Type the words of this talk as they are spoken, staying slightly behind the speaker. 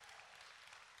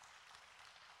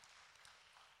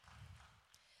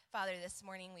Father, this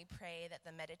morning we pray that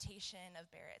the meditation of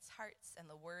Barrett's hearts and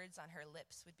the words on her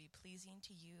lips would be pleasing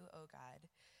to you, O God.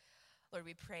 Lord,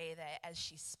 we pray that as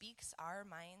she speaks, our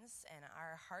minds and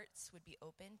our hearts would be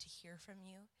open to hear from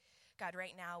you. God,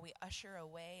 right now we usher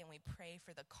away and we pray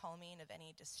for the calming of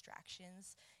any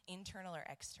distractions, internal or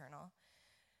external.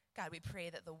 God, we pray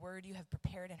that the word you have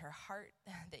prepared in her heart,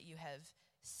 that you have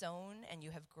sown and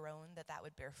you have grown, that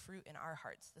would bear fruit in our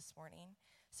hearts this morning.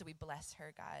 So we bless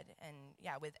her, God, and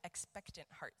with expectant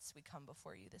hearts we come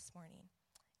before you this morning.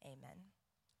 Amen. Thank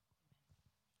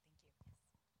you.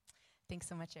 Thanks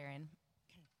so much, Erin.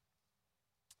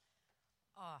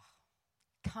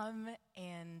 Come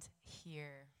and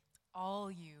hear, all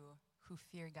you who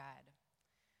fear God.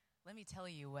 Let me tell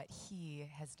you what he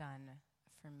has done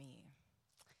for me.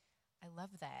 I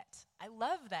love that. I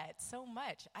love that so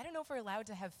much. I don't know if we're allowed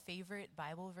to have favorite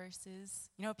Bible verses.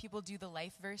 You know, people do the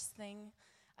life verse thing.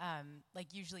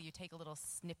 Like usually you take a little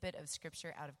snippet of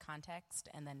scripture out of context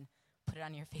and then put it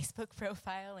on your Facebook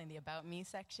profile in the About Me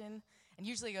section. And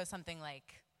usually it goes something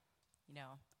like,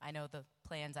 I know the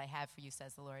plans I have for you,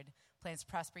 says the Lord. Plans to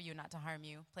prosper you, not to harm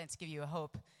you. Plans to give you a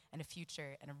hope and a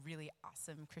future and a really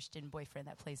awesome Christian boyfriend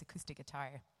that plays acoustic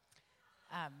guitar.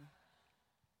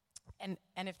 And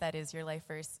if that is your life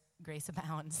verse, grace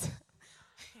abounds.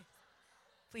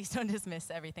 Please don't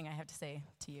dismiss everything I have to say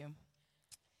to you.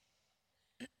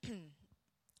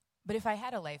 But if I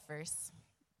had a life verse,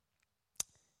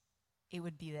 it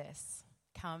would be this: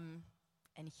 come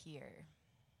and hear.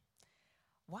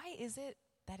 Why is it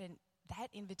that that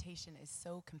invitation is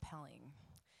so compelling?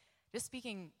 Just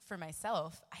speaking for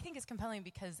myself, I think it's compelling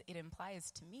because it implies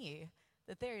to me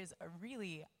that there is a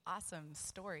really awesome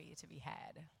story to be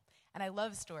had. And I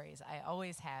love stories. I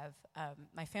always have.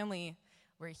 My family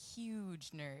were huge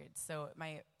nerds. So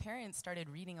my parents started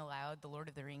reading aloud The Lord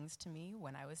of the Rings to me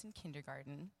when I was in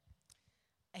kindergarten.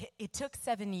 It took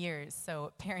 7 years,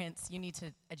 so parents, you need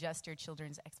to adjust your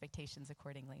children's expectations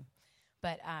accordingly.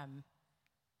 But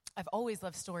I've always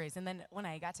loved stories. And then when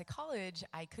I got to college,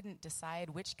 I couldn't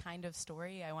decide which kind of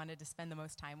story I wanted to spend the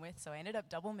most time with, so I ended up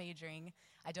double majoring.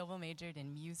 I double majored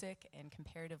in music and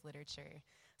comparative literature,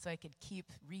 so I could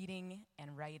keep reading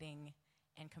and writing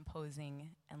and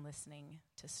composing and listening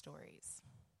to stories.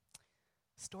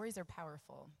 Stories are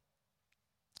powerful.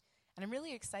 And I'm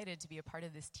really excited to be a part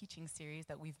of this teaching series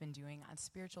that we've been doing on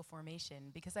spiritual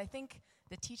formation, because I think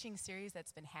the teaching series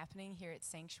that's been happening here at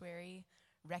Sanctuary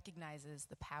recognizes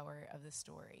the power of the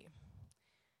story.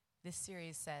 This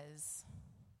series says,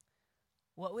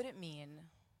 what would it mean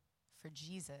for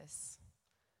Jesus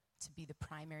to be the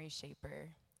primary shaper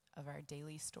of our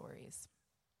daily stories?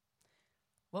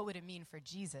 What would it mean for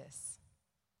Jesus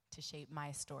to shape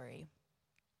my story?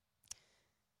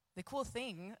 The cool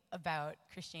thing about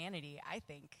Christianity, I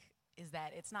think, is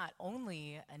that it's not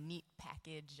only a neat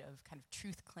package of kind of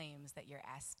truth claims that you're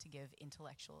asked to give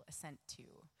intellectual assent to.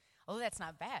 Although that's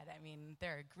not bad. I mean,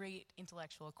 there are great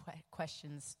intellectual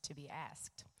questions to be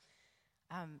asked.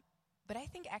 But I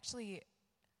think actually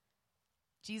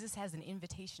Jesus has an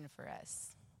invitation for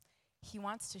us. He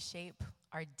wants to shape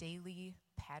our daily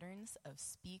patterns of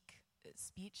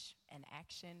speech and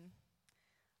action,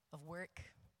 of work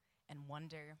and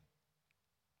wonder,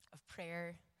 of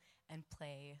prayer and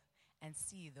play, and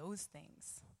see those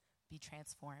things be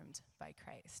transformed by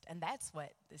Christ. And that's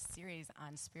what this series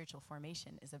on spiritual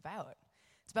formation is about.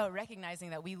 It's about recognizing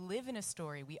that we live in a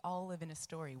story. We all live in a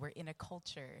story. We're in a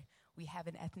culture. We have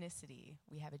an ethnicity.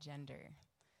 We have a gender.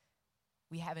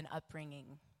 We have an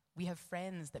upbringing. We have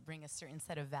friends that bring a certain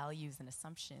set of values and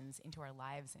assumptions into our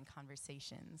lives and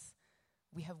conversations.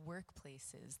 We have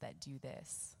workplaces that do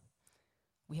this.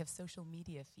 We have social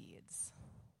media feeds.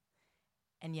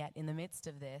 And yet, in the midst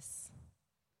of this,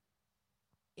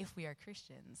 if we are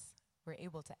Christians, we're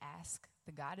able to ask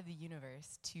the God of the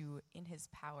universe to, in his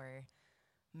power,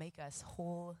 make us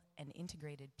whole and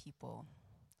integrated people.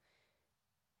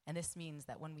 And this means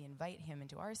that when we invite him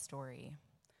into our story,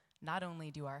 not only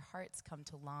do our hearts come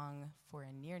to long for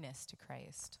a nearness to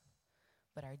Christ,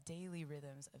 but our daily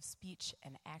rhythms of speech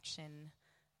and action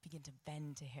begin to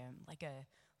bend to him,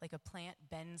 like a plant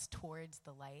bends towards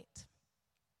the light.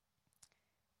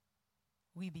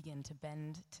 We begin to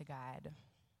bend to God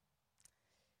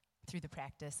through the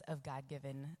practice of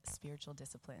God-given spiritual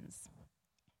disciplines.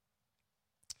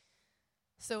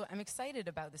 So I'm excited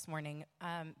about this morning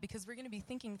because we're going to be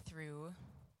thinking through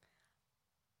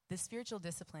the spiritual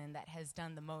discipline that has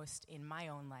done the most in my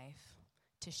own life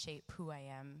to shape who I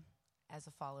am as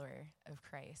a follower of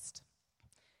Christ.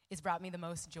 It's brought me the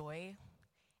most joy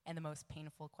and the most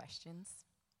painful questions,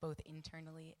 both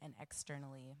internally and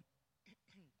externally.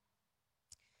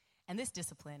 And this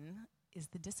discipline is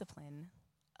the discipline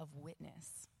of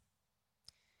witness.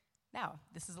 Now,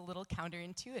 this is a little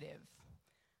counterintuitive.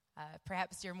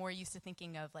 Perhaps you're more used to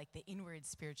thinking of like the inward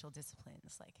spiritual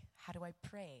disciplines, like how do I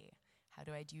pray? How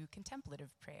do I do contemplative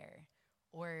prayer?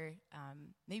 Or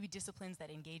maybe disciplines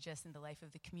that engage us in the life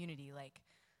of the community, like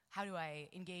how do I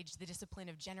engage the discipline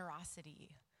of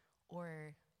generosity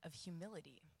or of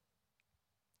humility?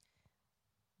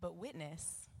 But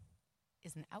witness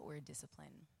is an outward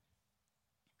discipline.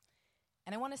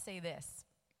 And I want to say this.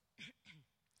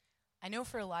 I know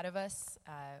for a lot of us,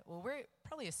 we're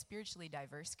probably a spiritually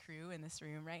diverse crew in this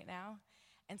room right now.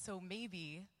 And so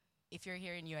maybe if you're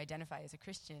here and you identify as a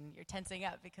Christian, you're tensing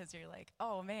up because you're like,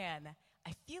 oh man,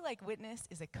 I feel like witness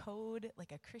is a code,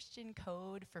 like a Christian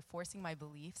code for forcing my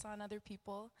beliefs on other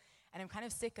people. And I'm kind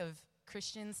of sick of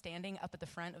Christians standing up at the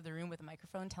front of the room with a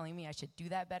microphone telling me I should do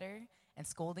that better and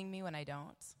scolding me when I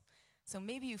don't. So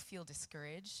maybe you feel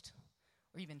discouraged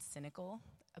or even cynical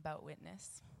about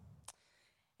witness.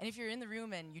 And if you're in the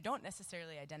room and you don't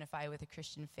necessarily identify with a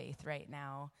Christian faith right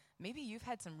now, maybe you've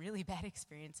had some really bad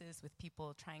experiences with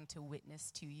people trying to witness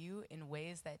to you in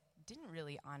ways that didn't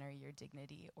really honor your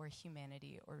dignity or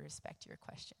humanity or respect your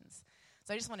questions.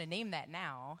 So I just want to name that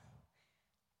now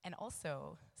and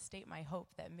also state my hope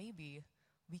that maybe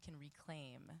we can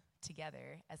reclaim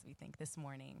together as we think this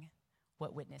morning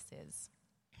what witness is.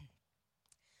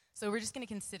 So we're just going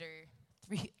to consider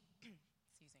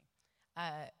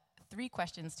three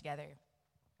questions together.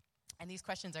 And these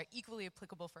questions are equally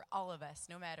applicable for all of us,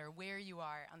 no matter where you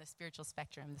are on the spiritual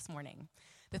spectrum this morning.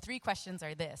 The three questions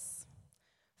are this.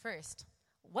 First,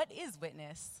 what is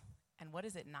witness and what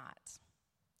is it not?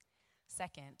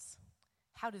 Second,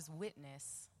 how does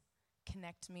witness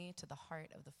connect me to the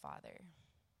heart of the Father?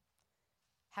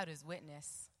 How does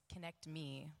witness connect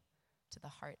me to the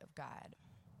heart of God?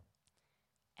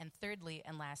 And thirdly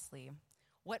and lastly,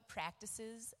 what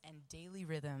practices and daily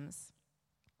rhythms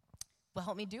will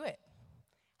help me do it?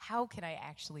 How can I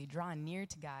actually draw near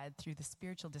to God through the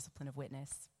spiritual discipline of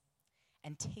witness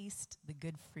and taste the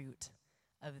good fruit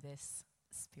of this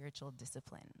spiritual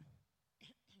discipline?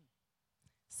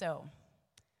 So,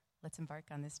 let's embark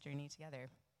on this journey together.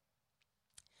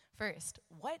 First,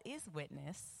 what is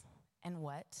witness and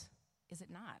what is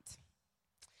it not?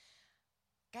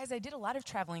 Guys, I did a lot of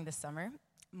traveling this summer,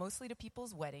 mostly to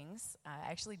people's weddings. I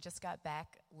actually just got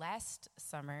back last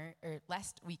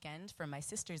weekend from my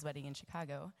sister's wedding in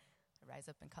Chicago. I rise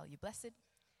up and call you blessed.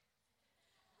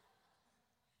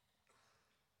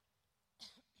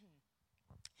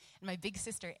 And my big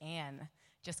sister Anne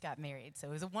just got married, so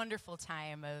it was a wonderful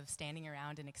time of standing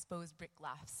around in exposed brick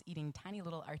lofts, eating tiny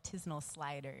little artisanal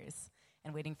sliders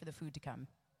and waiting for the food to come.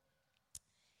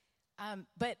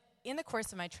 But in the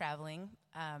course of my traveling,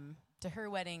 to her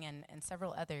wedding and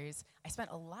several others, I spent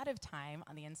a lot of time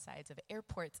on the insides of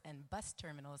airports and bus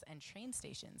terminals and train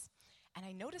stations. And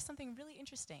I noticed something really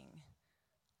interesting.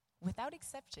 Without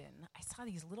exception, I saw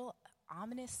these little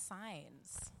ominous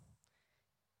signs.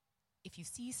 If you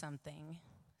see something,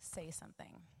 say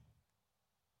something.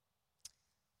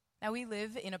 Now, we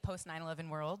live in a post-9/11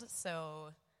 world,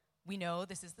 so we know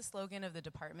this is the slogan of the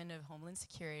Department of Homeland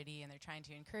Security, and they're trying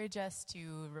to encourage us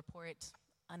to report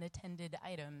unattended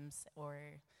items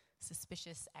or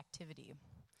suspicious activity.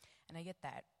 And I get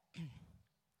that.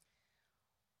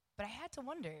 But I had to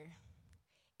wonder,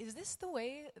 is this the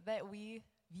way that we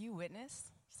view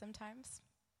witness sometimes?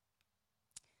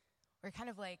 We're kind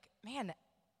of like, man,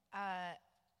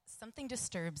 something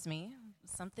disturbs me,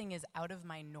 something is out of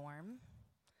my norm,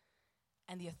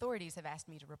 and the authorities have asked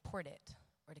me to report it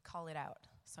or to call it out,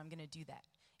 so I'm going to do that.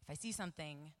 If I see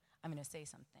something, I'm going to say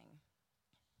something.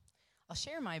 I'll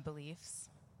share my beliefs,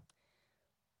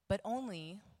 but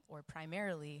only or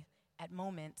primarily at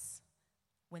moments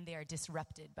when they are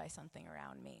disrupted by something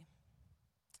around me.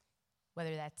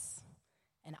 Whether that's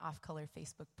an off-color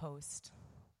Facebook post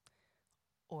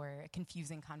or a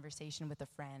confusing conversation with a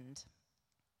friend,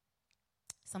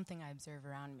 something I observe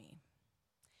around me.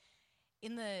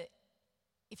 In the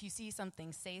if you see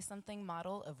something, say something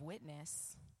model of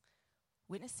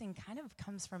witnessing kind of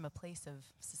comes from a place of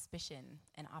suspicion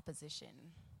and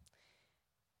opposition.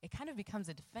 It kind of becomes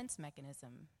a defense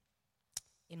mechanism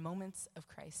in moments of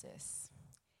crisis.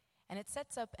 And it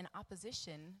sets up an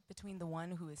opposition between the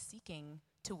one who is seeking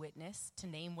to witness, to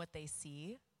name what they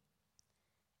see,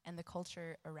 and the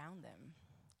culture around them.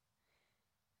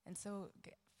 And so,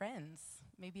 friends,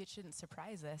 maybe it shouldn't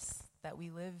surprise us that we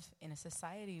live in a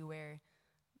society where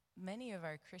many of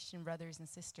our Christian brothers and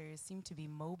sisters seem to be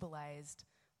mobilized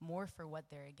more for what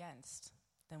they're against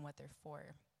than what they're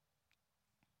for.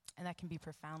 And that can be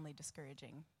profoundly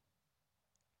discouraging.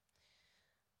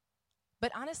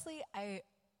 But honestly,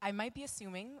 I might be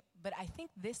assuming, but I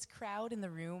think this crowd in the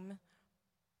room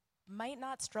might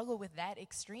not struggle with that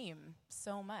extreme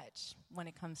so much when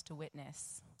it comes to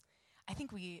witness. I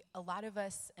think a lot of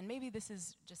us, and maybe this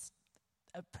is just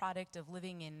a product of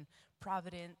living in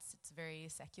Providence. It's a very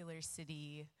secular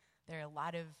city. There's a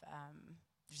lot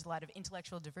of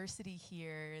intellectual diversity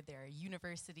here. There are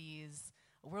universities,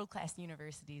 world-class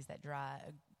universities that draw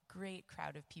a great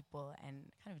crowd of people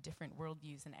and kind of different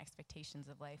worldviews and expectations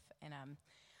of life. And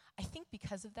I think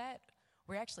because of that,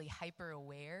 we're actually hyper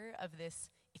aware of this,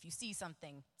 if you see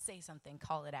something, say something,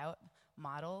 call it out,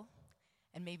 model.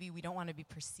 And maybe we don't want to be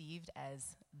perceived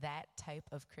as that type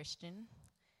of Christian.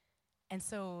 And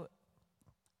so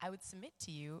I would submit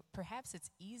to you, perhaps it's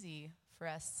easy for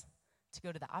us to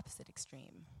go to the opposite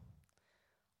extreme,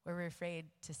 where we're afraid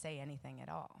to say anything at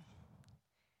all.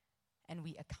 And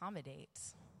we accommodate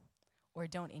or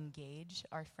don't engage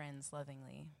our friends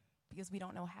lovingly because we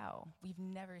don't know how. We've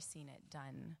never seen it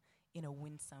done in a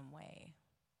winsome way,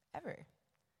 ever.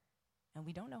 And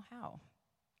we don't know how.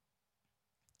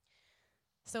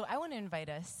 So I want to invite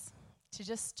us to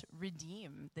just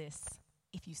redeem this,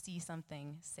 if you see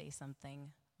something, say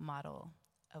something, model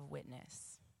of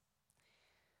witness.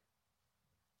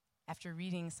 After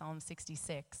reading Psalm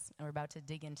 66, and we're about to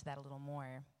dig into that a little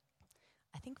more,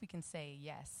 I think we can say,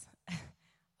 yes,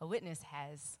 a witness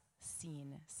has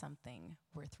seen something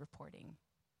worth reporting.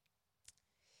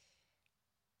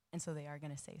 And so they are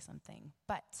going to say something,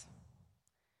 but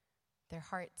their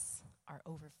hearts are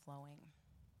overflowing.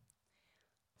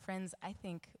 Friends, I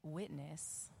think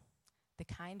witness, the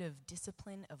kind of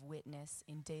discipline of witness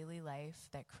in daily life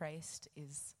that Christ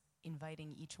is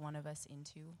inviting each one of us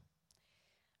into,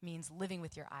 means living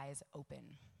with your eyes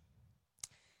open.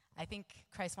 I think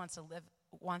Christ wants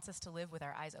us to live with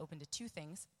our eyes open to two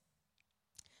things.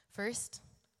 First,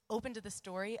 open to the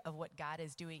story of what God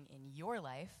is doing in your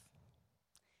life.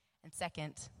 And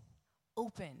second,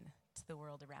 open to the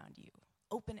world around you.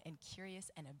 Open and curious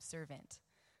and observant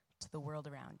to the world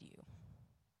around you.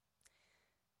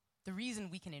 The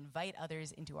reason we can invite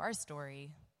others into our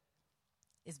story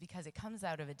is because it comes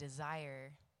out of a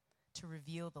desire to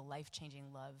reveal the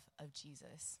life-changing love of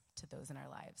Jesus to those in our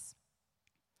lives.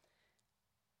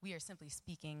 We are simply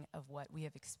speaking of what we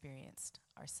have experienced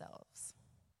ourselves.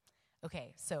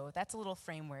 Okay, so that's a little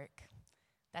framework.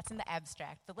 That's in the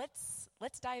abstract, but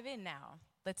let's dive in now.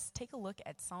 Let's take a look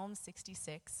at Psalm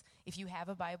 66. If you have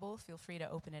a Bible, feel free to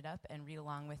open it up and read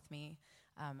along with me.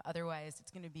 Otherwise,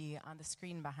 it's going to be on the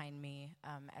screen behind me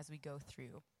as we go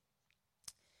through.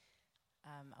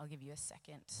 I'll give you a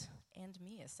second, and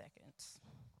me a second.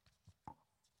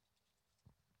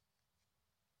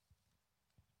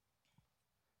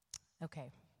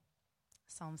 Okay,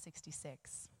 Psalm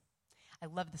 66. I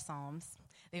love the Psalms.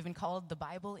 They've been called the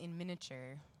Bible in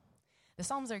miniature. The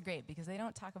Psalms are great because they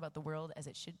don't talk about the world as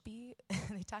it should be.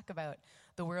 They talk about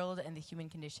the world and the human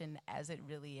condition as it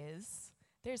really is.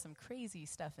 There's some crazy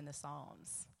stuff in the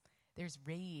Psalms. There's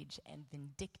rage and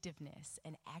vindictiveness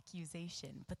and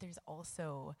accusation, but there's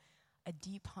also a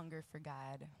deep hunger for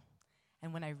God.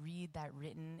 And when I read that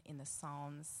written in the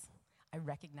Psalms, I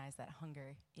recognize that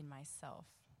hunger in myself.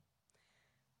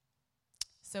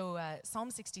 So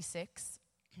Psalm 66,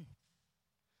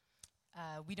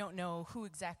 we don't know who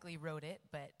exactly wrote it,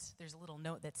 but there's a little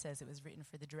note that says it was written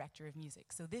for the director of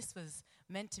music. So this was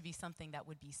meant to be something that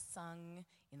would be sung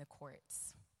in the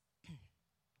courts.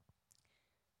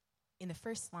 In the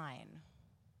first line,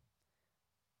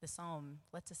 the psalmist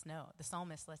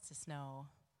lets us know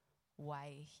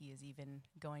why he is even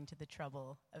going to the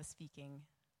trouble of speaking.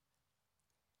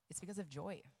 It's because of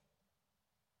joy.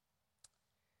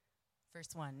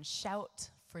 Verse 1, shout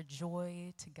for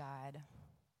joy to God,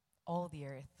 all the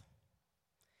earth.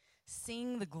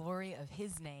 Sing the glory of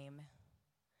his name.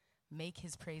 Make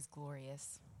his praise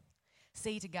glorious.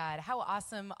 Say to God, how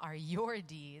awesome are your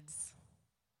deeds.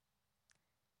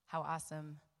 How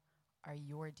awesome are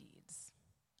your deeds.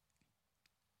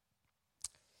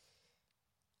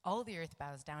 All the earth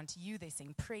bows down to you. They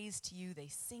sing praise to you. They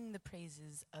sing the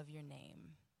praises of your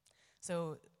name.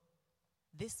 So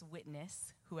this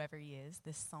witness, whoever he is,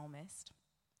 this psalmist,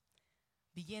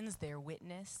 begins their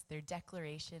witness, their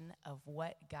declaration of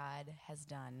what God has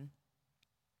done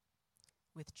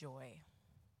with joy.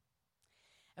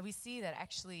 And we see that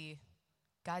actually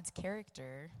God's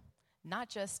character, not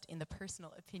just in the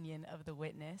personal opinion of the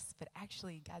witness, but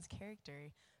actually God's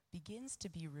character begins to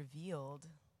be revealed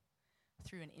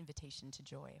through an invitation to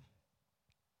joy.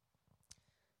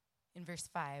 In verse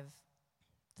 5,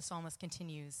 the psalmist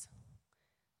continues,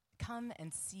 come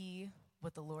and see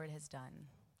what the Lord has done,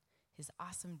 his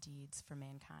awesome deeds for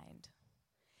mankind.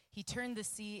 He turned the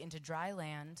sea into dry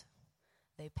land.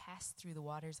 They passed through the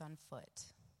waters on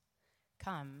foot.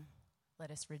 Come, let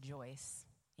us rejoice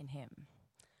in him.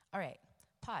 All right,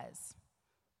 pause.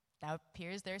 Now it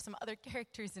appears there are some other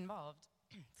characters involved.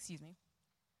 Excuse me.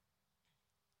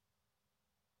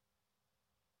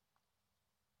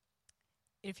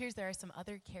 It appears there are some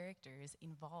other characters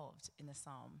involved in the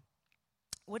psalm.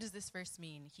 What does this verse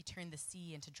mean? He turned the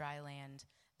sea into dry land.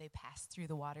 They passed through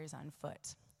the waters on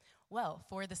foot. Well,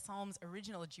 for the psalm's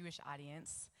original Jewish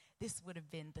audience, this would have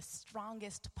been the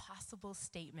strongest possible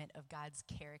statement of God's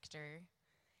character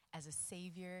as a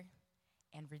savior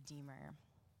and redeemer.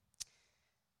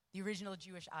 The original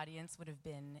Jewish audience would have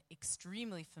been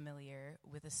extremely familiar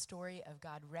with the story of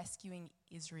God rescuing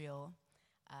Israel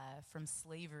from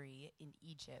slavery in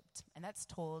Egypt. And that's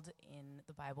told in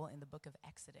the Bible in the book of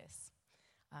Exodus.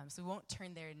 So we won't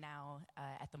turn there now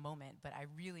at the moment, but I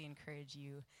really encourage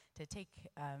you to take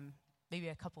maybe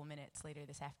a couple minutes later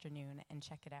this afternoon and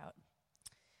check it out.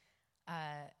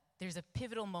 There's a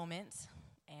pivotal moment,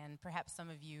 and perhaps some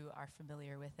of you are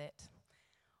familiar with it,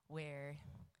 where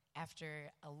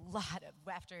after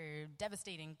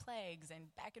devastating plagues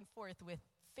and back and forth with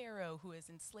Pharaoh, who has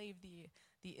enslaved the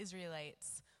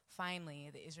Israelites, finally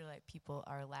the Israelite people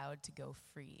are allowed to go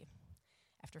free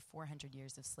after 400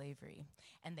 years of slavery.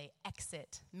 And they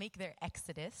make their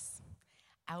exodus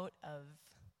out of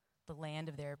the land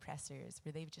of their oppressors,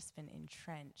 where they've just been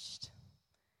entrenched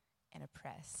and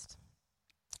oppressed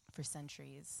for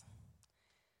centuries.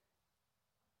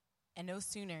 And no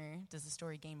sooner does the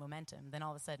story gain momentum than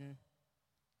all of a sudden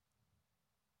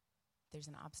there's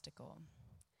an obstacle.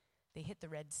 They hit the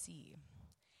Red Sea.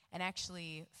 And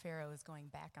actually, Pharaoh is going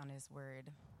back on his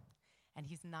word, and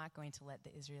he's not going to let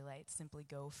the Israelites simply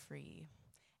go free.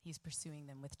 He's pursuing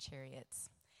them with chariots.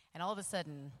 And all of a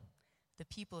sudden, the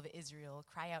people of Israel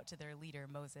cry out to their leader,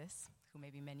 Moses, who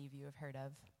maybe many of you have heard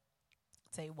of,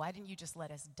 say, "Why didn't you just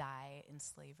let us die in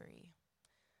slavery?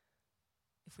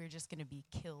 If we're just going to be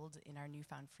killed in our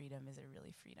newfound freedom, is it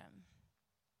really freedom?"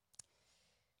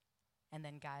 And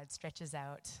then God stretches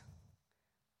out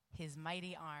his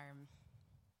mighty arm,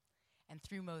 and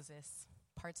through Moses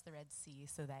parts the Red Sea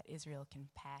so that Israel can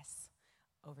pass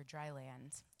over dry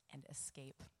land and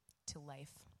escape to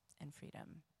life and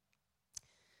freedom.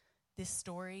 This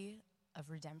story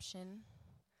of redemption,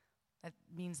 that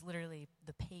means literally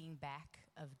the paying back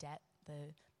of debt,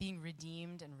 the being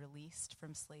redeemed and released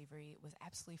from slavery, was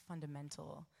absolutely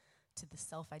fundamental to the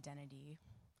self-identity,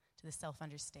 to the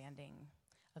self-understanding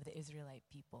of the Israelite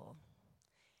people.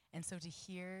 And so to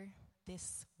hear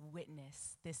this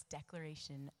witness, this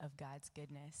declaration of God's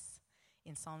goodness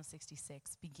in Psalm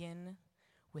 66 begin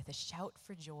with a shout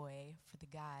for joy for the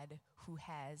God who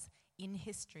has, in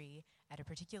history, at a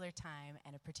particular time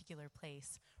and a particular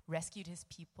place, rescued his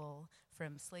people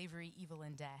from slavery, evil,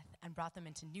 and death, and brought them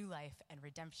into new life and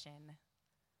redemption.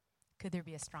 Could there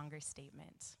be a stronger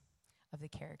statement of the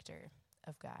character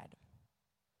of God?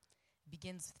 It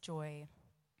begins with joy.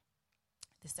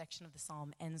 This section of the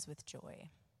psalm ends with joy.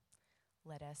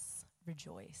 Let us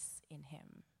rejoice in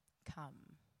him.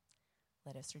 Come,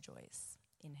 let us rejoice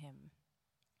in him.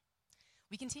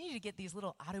 We continue to get these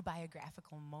little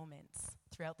autobiographical moments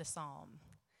throughout the psalm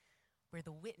where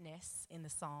the witness in the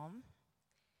psalm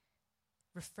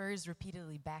refers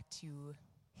repeatedly back to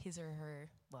his or her,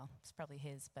 well, it's probably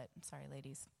his, but sorry,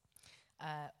 ladies,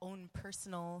 own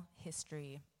personal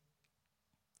history.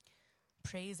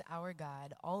 Praise our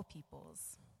God, all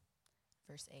peoples.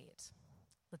 Verse 8.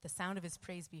 Let the sound of his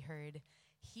praise be heard.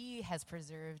 He has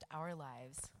preserved our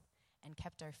lives and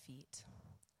kept our feet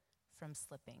from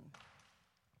slipping.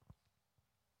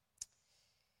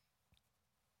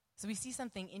 So we see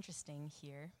something interesting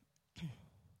here.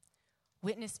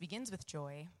 Witness begins with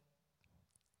joy,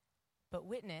 but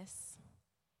witness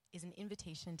is an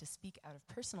invitation to speak out of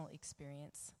personal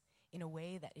experience in a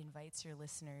way that invites your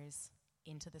listeners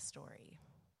into the story.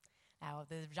 Now,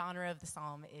 the genre of the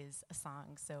psalm is a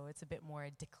song, so it's a bit more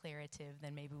declarative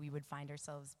than maybe we would find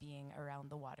ourselves being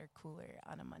around the water cooler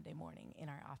on a Monday morning in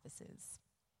our offices.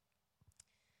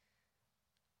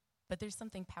 But there's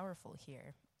something powerful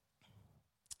here.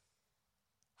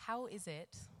 How is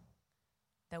it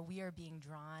that we are being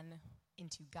drawn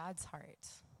into God's heart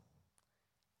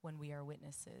when we are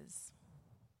witnesses?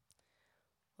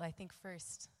 Well, I think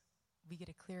first we get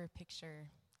a clearer picture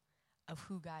of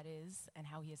who God is and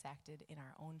how he has acted in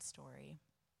our own story.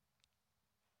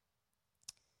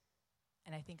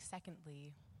 And I think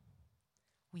secondly,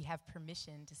 we have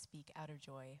permission to speak out of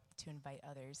joy to invite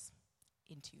others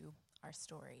into our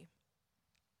story.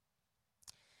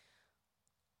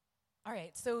 All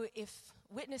right, so if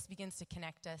witness begins to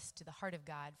connect us to the heart of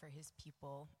God for his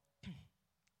people,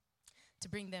 to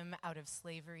bring them out of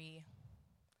slavery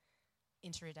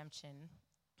into redemption.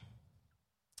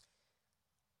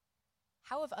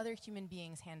 How have other human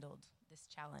beings handled this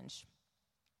challenge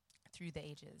through the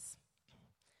ages?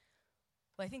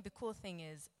 Well, I think the cool thing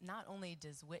is not only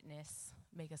does witness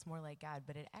make us more like God,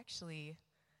 but it actually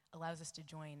allows us to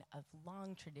join a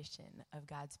long tradition of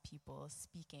God's people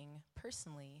speaking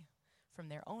personally from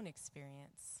their own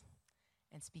experience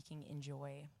and speaking in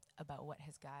joy about what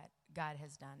God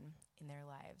has done in their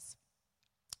lives.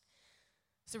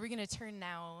 So we're going to turn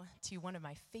now to one of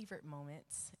my favorite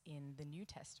moments in the New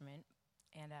Testament.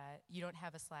 And you don't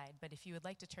have a slide, but if you would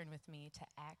like to turn with me to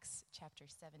Acts chapter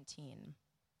 17.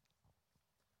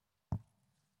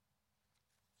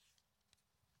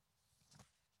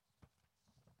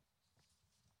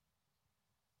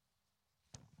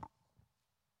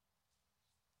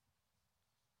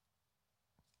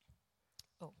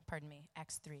 Oh, pardon me,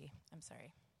 Acts 3. I'm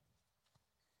sorry.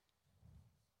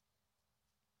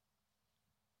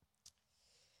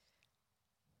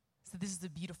 So this is a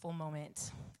beautiful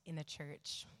moment in the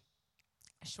church.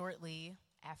 Shortly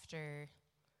after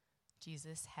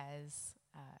Jesus has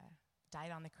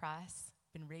died on the cross,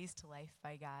 been raised to life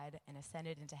by God, and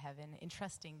ascended into heaven,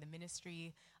 entrusting the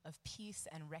ministry of peace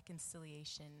and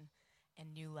reconciliation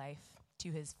and new life to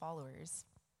his followers,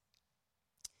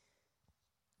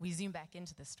 we zoom back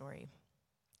into the story.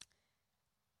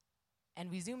 And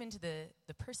we zoom into the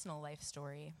personal life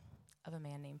story of a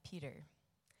man named Peter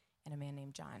and a man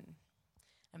named John.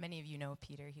 Now, many of you know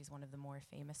Peter. He's one of the more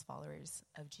famous followers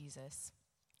of Jesus.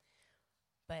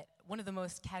 But one of the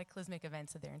most cataclysmic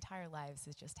events of their entire lives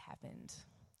has just happened.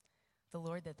 The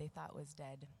Lord that they thought was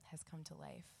dead has come to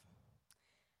life.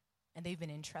 And they've been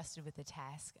entrusted with the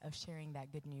task of sharing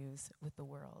that good news with the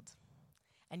world.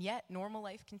 And yet, normal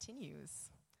life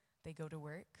continues. They go to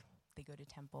work, they go to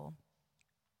temple,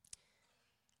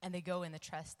 and they go in the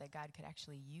trust that God could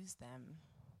actually use them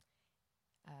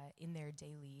in their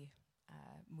daily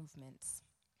movements.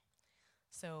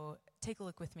 So take a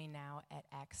look with me now at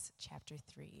Acts chapter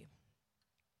 3.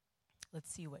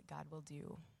 Let's see what God will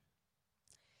do.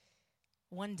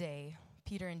 One day,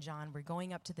 Peter and John were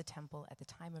going up to the temple at the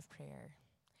time of prayer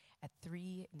at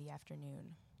 3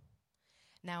 p.m.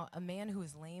 Now, a man who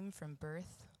was lame from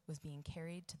birth was being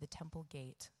carried to the temple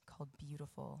gate called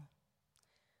Beautiful,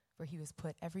 where he was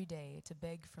put every day to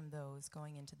beg from those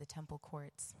going into the temple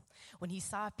courts. When he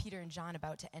saw Peter and John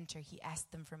about to enter, he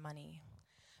asked them for money.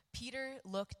 Peter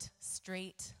looked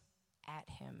straight at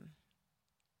him,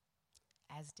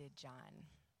 as did John.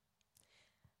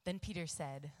 Then Peter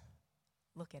said,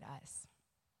 "Look at us."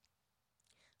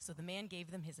 So the man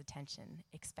gave them his attention,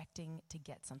 expecting to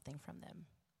get something from them.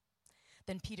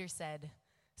 Then Peter said,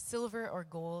 "Silver or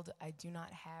gold I do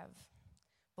not have,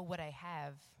 but what I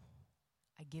have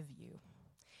I give you.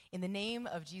 In the name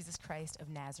of Jesus Christ of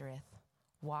Nazareth,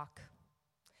 walk."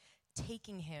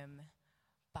 Taking him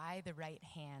by the right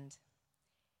hand,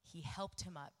 he helped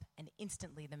him up, and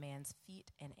instantly the man's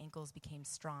feet and ankles became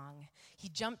strong. He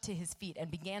jumped to his feet and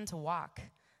began to walk.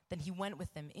 Then he went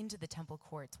with them into the temple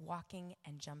courts, walking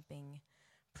and jumping,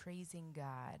 praising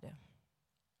God.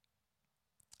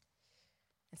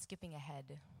 And skipping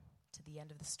ahead to the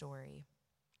end of the story,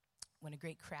 when a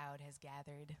great crowd has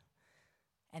gathered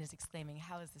and is exclaiming,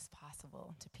 "How is this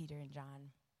possible?" to Peter and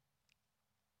John,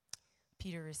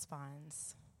 Peter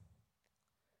responds,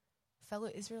 "Fellow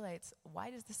Israelites,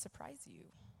 why does this surprise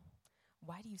you?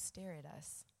 Why do you stare at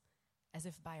us as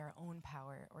if by our own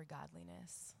power or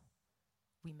godliness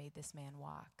we made this man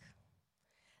walk?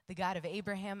 The God of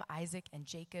Abraham, Isaac, and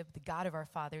Jacob, the God of our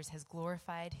fathers, has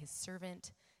glorified his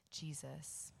servant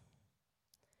Jesus.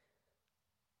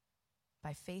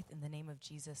 By faith in the name of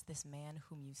Jesus, this man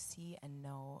whom you see and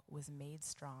know was made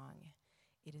strong.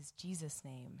 It is Jesus'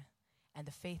 name and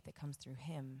the faith that comes through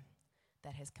him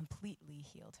that has completely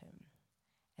healed him,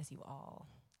 as you all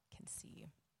can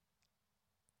see."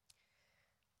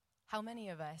 How many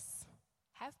of us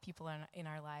have people in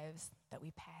our lives that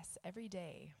we pass every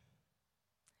day?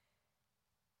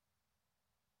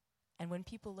 And when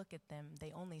people look at them,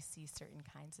 they only see certain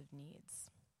kinds of needs.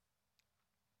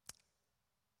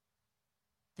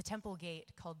 The temple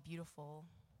gate, called Beautiful,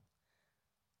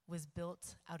 was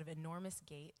built out of enormous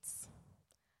gates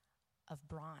of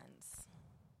bronze.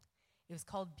 It was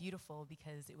called Beautiful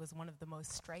because it was one of the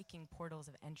most striking portals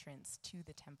of entrance to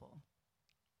the temple.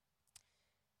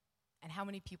 And how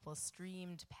many people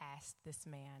streamed past this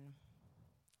man,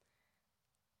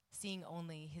 seeing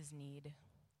only his need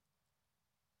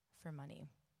for money?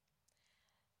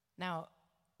 Now,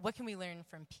 what can we learn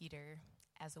from Peter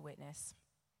as a witness?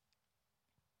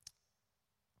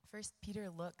 First, Peter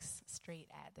looks straight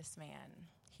at this man.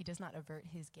 He does not avert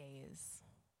his gaze.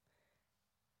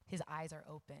 His eyes are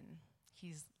open.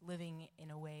 He's living in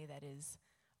a way that is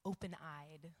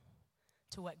open-eyed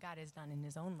to what God has done in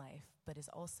his own life, but is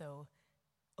also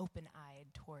open-eyed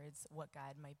towards what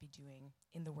God might be doing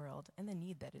in the world and the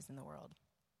need that is in the world.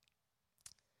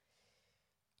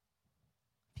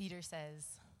 Peter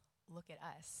says, "Look at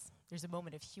us." There's a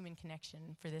moment of human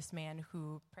connection for this man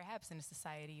who, perhaps in a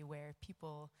society where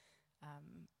people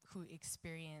who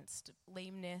experienced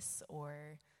lameness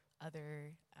or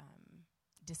other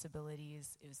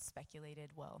disabilities, it was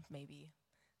speculated, well, maybe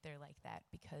they're like that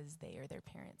because they or their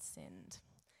parents sinned.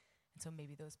 And so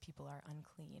maybe those people are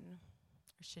unclean,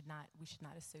 or we should not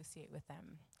associate with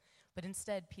them. But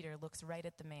instead, Peter looks right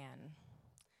at the man.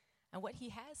 And what he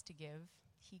has to give,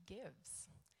 he gives.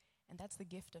 And that's the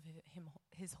gift of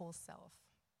his whole self.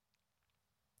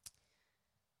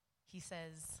 He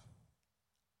says,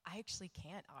 "I actually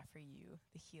can't offer you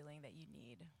the healing that you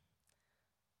need.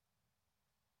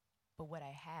 But what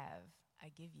I have, I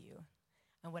give you.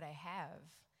 And what I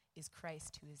have is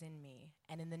Christ who is in me.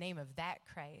 And in the name of that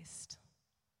Christ,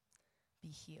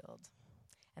 be healed."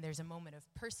 And there's a moment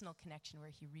of personal connection where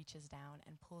he reaches down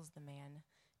and pulls the man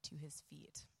to his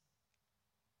feet.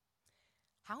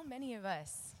 How many of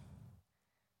us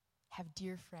have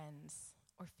dear friends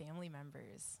or family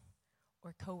members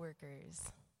or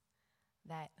coworkers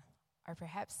that are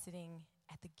perhaps sitting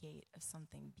at the gate of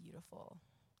something beautiful,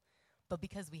 but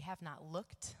because we have not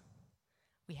looked,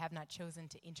 we have not chosen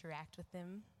to interact with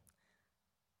them,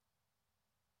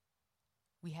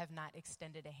 we have not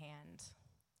extended a hand,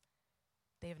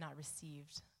 they have not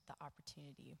received the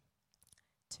opportunity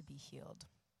to be healed.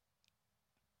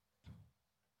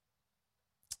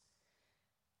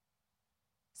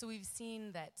 So we've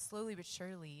seen that slowly but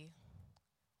surely,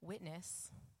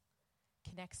 witness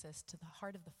connects us to the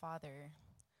heart of the Father,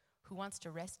 who wants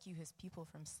to rescue his people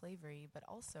from slavery, but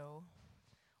also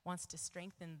wants to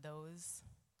strengthen those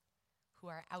who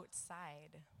are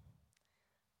outside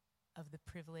of the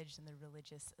privileged and the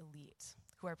religious elite,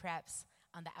 who are perhaps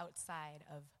on the outside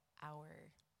of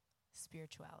our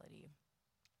spirituality.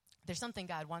 There's something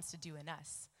God wants to do in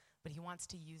us, but he wants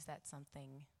to use that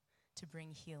something to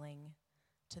bring healing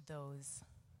to those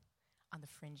on the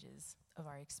fringes of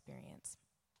our experience.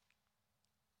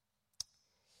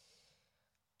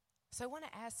 So I want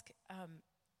to ask,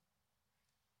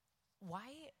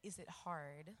 why is it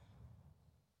hard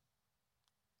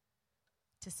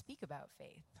to speak about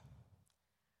faith?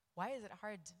 Why is it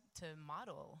hard to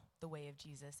model the way of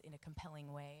Jesus in a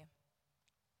compelling way?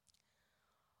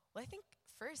 Well, I think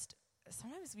first,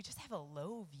 sometimes we just have a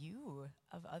low view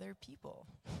of other people.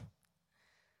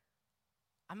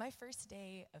 On my first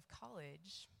day of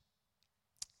college,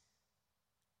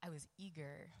 I was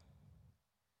eager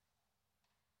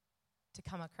to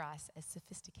come across as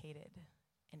sophisticated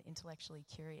and intellectually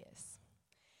curious.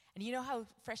 And you know how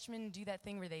freshmen do that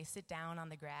thing where they sit down on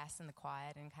the grass in the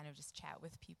quad and kind of just chat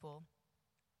with people?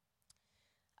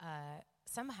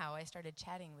 Somehow I started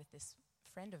chatting with this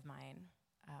friend of mine.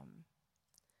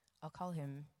 I'll call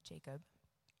him Jacob.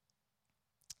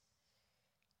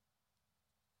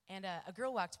 And a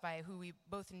girl walked by who we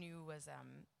both knew was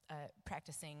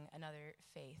practicing another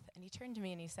faith. And he turned to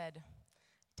me and he said,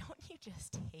 "Don't you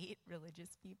just hate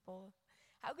religious people?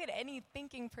 How could any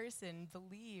thinking person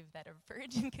believe that a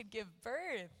virgin could give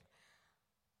birth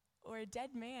or a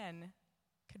dead man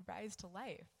could rise to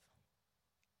life?"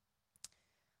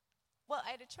 Well,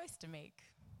 I had a choice to make.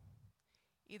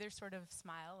 Either sort of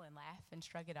smile and laugh and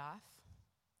shrug it off,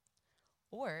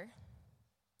 or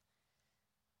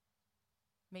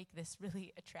make this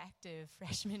really attractive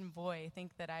freshman boy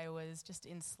think that I was just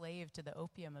enslaved to the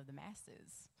opium of the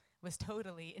masses, was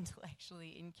totally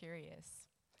intellectually incurious,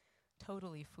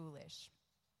 totally foolish.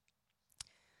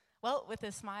 Well, with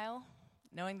a smile,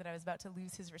 knowing that I was about to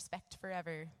lose his respect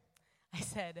forever, I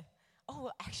said,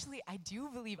 "Oh, actually, I do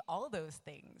believe all those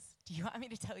things. Do you want me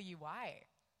to tell you why?"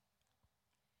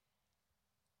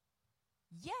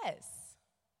 Yes.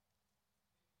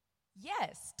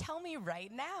 Yes, tell me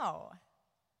right now.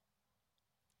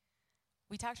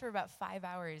 We talked for about 5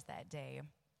 hours that day,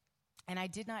 and I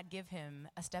did not give him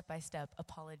a step-by-step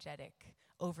apologetic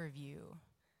overview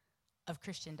of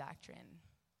Christian doctrine.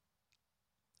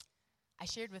 I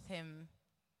shared with him,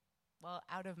 well,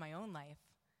 out of my own life,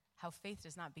 how faith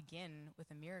does not begin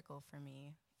with a miracle for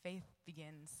me. Faith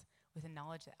begins with a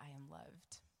knowledge that I am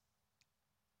loved.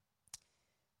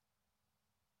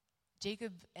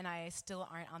 Jacob and I still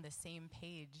aren't on the same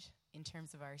page in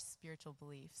terms of our spiritual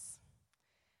beliefs.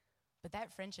 But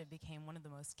that friendship became one of the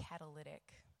most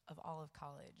catalytic of all of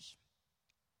college.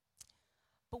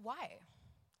 But why?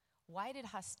 Why did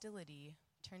hostility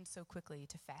turn so quickly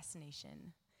to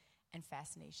fascination and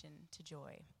fascination to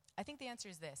joy? I think the answer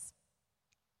is this.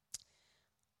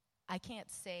 I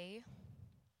can't say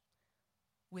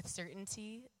with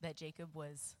certainty that Jacob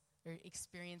was or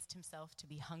experienced himself to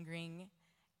be hungering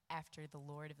after the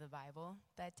Lord of the Bible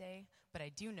that day, but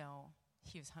I do know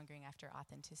he was hungering after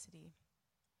authenticity.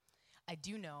 I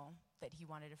do know that he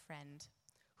wanted a friend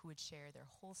who would share their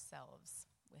whole selves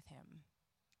with him.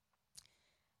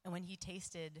 And when he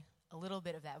tasted a little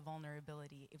bit of that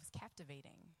vulnerability, it was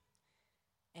captivating.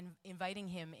 And inviting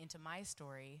him into my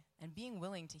story and being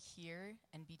willing to hear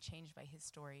and be changed by his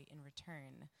story in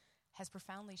return has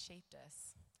profoundly shaped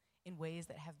us in ways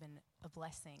that have been a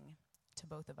blessing to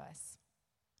both of us.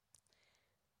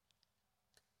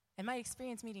 And my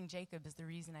experience meeting Jacob is the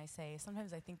reason I say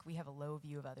sometimes I think we have a low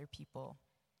view of other people.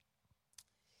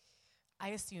 I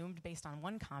assumed, based on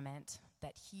one comment,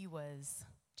 that he was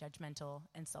judgmental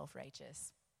and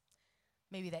self-righteous.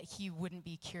 Maybe that he wouldn't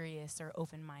be curious or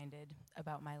open-minded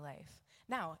about my life.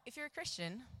 Now, if you're a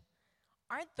Christian,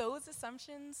 aren't those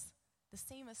assumptions the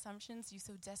same assumptions you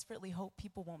so desperately hope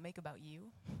people won't make about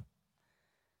you?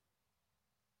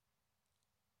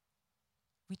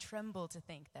 We tremble to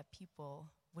think that people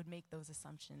would make those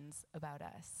assumptions about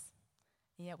us,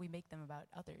 and yet we make them about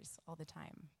others all the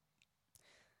time.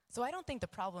 So I don't think the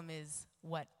problem is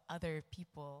what other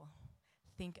people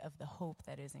think of the hope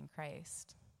that is in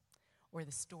Christ or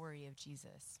the story of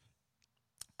Jesus.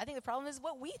 I think the problem is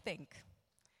what we think.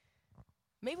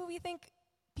 Maybe we think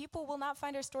people will not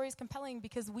find our stories compelling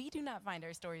because we do not find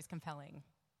our stories compelling.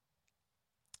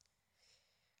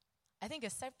 I think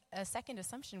a second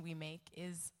assumption we make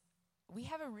is we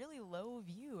have a really low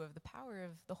view of the power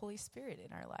of the Holy Spirit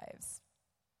in our lives.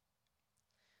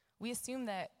 We assume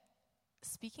that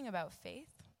speaking about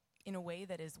faith in a way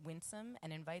that is winsome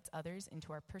and invites others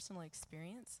into our personal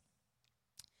experience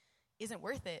isn't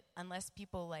worth it unless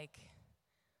people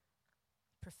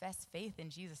profess faith in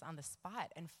Jesus on the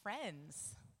spot. And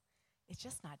friends, it's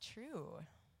just not true.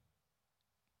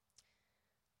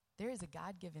 There is a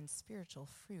God-given spiritual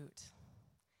fruit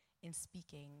in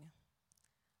speaking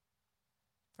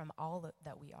from all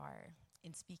that we are,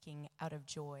 in speaking out of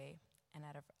joy and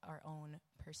out of our own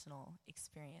personal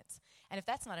experience. And if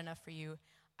that's not enough for you,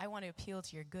 I want to appeal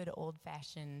to your good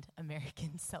old-fashioned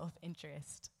American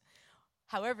self-interest.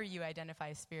 However you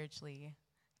identify spiritually,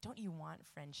 don't you want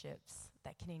friendships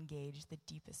that can engage the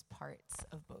deepest parts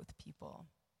of both people?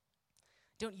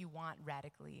 Don't you want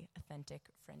radically authentic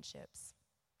friendships?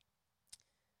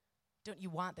 Don't you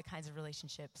want the kinds of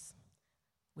relationships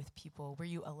with people where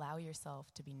you allow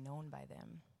yourself to be known by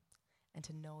them and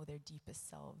to know their deepest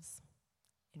selves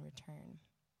in return?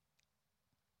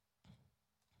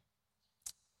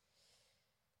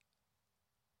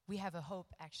 We have a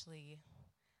hope, actually,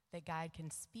 that God can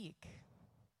speak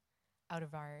out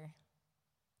of our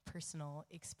personal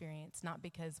experience, not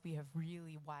because we have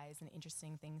really wise and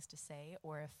interesting things to say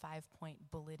or a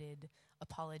 5-point bulleted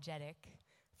apologetic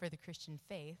for the Christian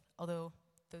faith, although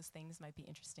those things might be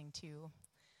interesting too,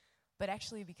 but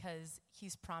actually because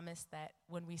he's promised that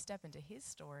when we step into his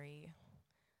story,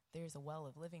 there's a well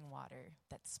of living water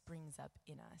that springs up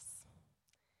in us,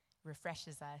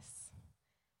 refreshes us,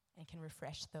 and can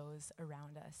refresh those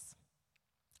around us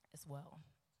as well.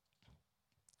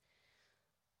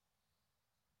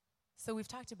 So we've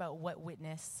talked about what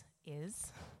witness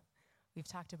is. We've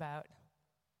talked about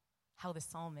how the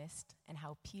psalmist and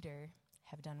how Peter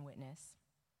have done witness.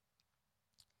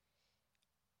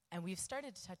 And we've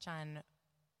started to touch on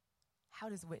how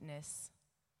does witness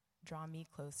draw me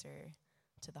closer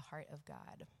to the heart of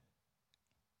God.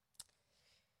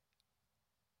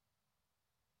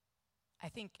 I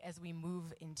think as we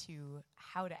move into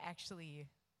how to actually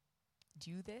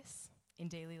do this in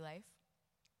daily life,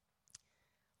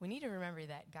 we need to remember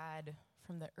that God,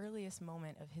 from the earliest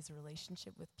moment of his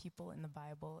relationship with people in the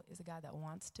Bible, is a God that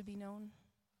wants to be known.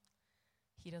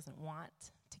 He doesn't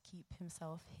want to keep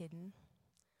himself hidden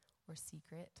or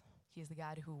secret. He is the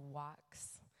God who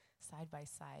walks side by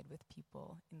side with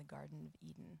people in the Garden of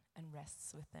Eden and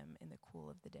rests with them in the cool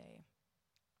of the day.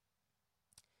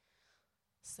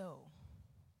 So,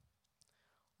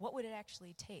 what would it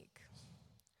actually take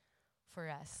for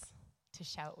us to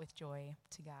shout with joy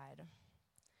to God?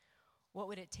 What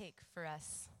would it take for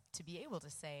us to be able to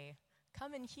say,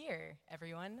 "Come in here,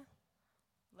 everyone.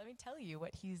 Let me tell you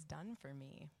what he's done for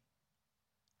me,"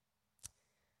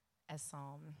 as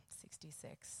Psalm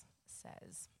 66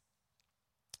 says?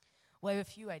 Well, I have a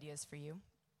few ideas for you.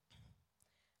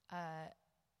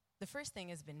 The first thing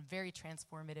has been very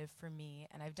transformative for me,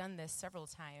 and I've done this several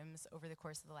times over the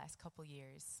course of the last couple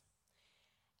years.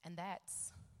 And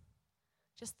that's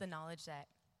just the knowledge that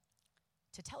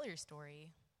to tell your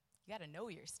story, you got to know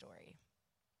your story.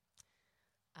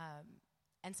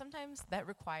 And sometimes that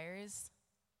requires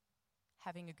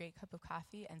having a great cup of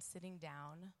coffee and sitting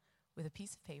down with a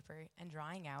piece of paper and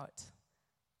drawing out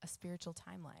a spiritual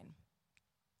timeline.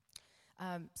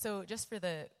 So just for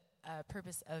the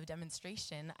purpose of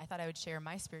demonstration, I thought I would share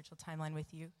my spiritual timeline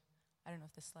with you. I don't know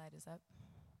if this slide is up.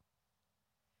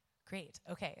 Great.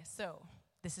 Okay, so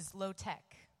this is low tech,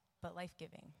 but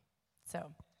life-giving.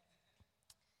 So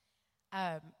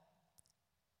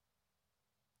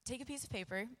take a piece of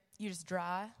paper. You just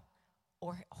draw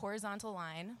a horizontal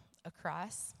line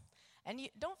across, and you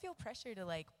don't feel pressure to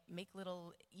make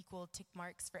little equal tick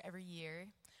marks for every year.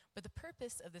 But the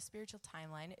purpose of the spiritual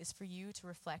timeline is for you to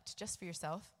reflect just for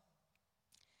yourself,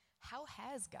 how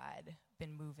has God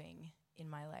been moving in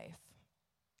my life?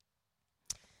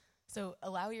 So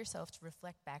allow yourself to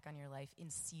reflect back on your life in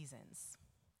seasons.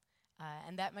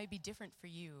 And that might be different for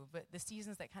you, but the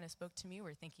seasons that kind of spoke to me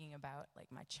were thinking about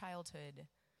my childhood,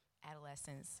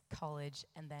 adolescence, college,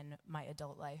 and then my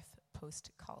adult life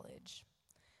post-college.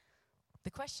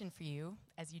 The question for you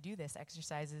as you do this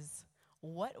exercise is,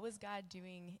 what was God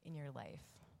doing in your life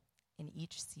in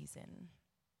each season?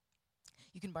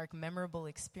 You can mark memorable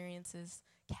experiences,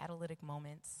 catalytic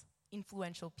moments,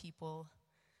 influential people,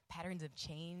 patterns of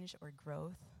change or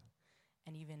growth,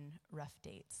 and even rough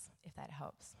dates, if that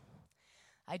helps.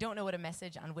 I don't know what a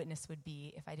message on witness would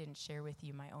be if I didn't share with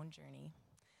you my own journey.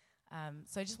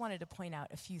 So I just wanted to point out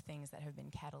a few things that have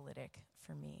been catalytic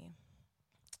for me.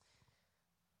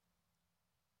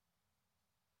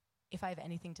 If I have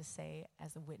anything to say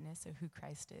as a witness of who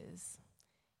Christ is,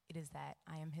 it is that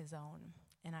I am his own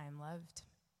and I am loved.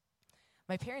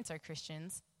 My parents are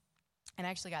Christians, and I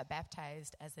actually got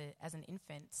baptized as an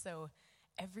infant. So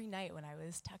every night when I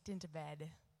was tucked into bed,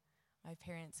 my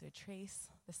parents would trace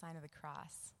the sign of the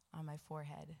cross on my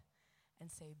forehead and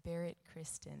say, "Barrett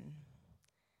Kristen,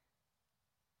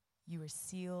 you are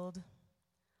sealed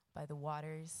by the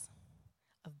waters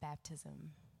of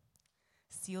baptism,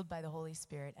 sealed by the Holy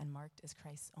Spirit and marked as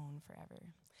Christ's own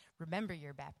forever. Remember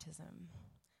your baptism.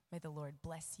 May the Lord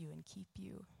bless you and keep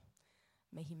you.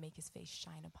 May he make his face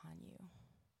shine upon you.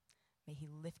 May he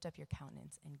lift up your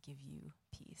countenance and give you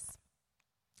peace."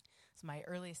 So my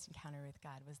earliest encounter with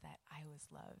God was that I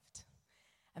was loved.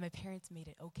 And my parents made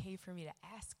it okay for me to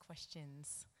ask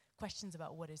questions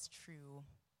about what is true.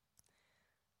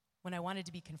 When I wanted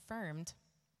to be confirmed,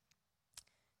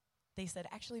 they said,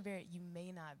 "Actually, Barrett, you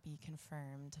may not be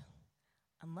confirmed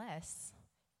unless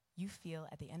you feel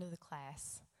at the end of the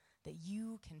class that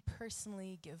you can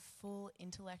personally give full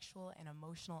intellectual and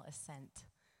emotional assent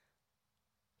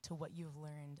to what you've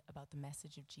learned about the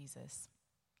message of Jesus.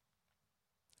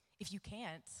 If you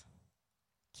can't,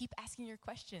 keep asking your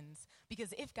questions,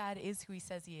 because if God is who he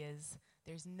says he is,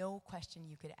 there's no question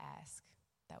you could ask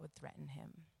that would threaten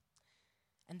him."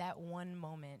 And that one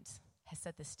moment has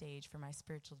set the stage for my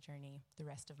spiritual journey the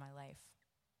rest of my life.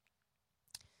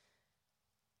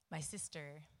 My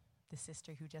sister, the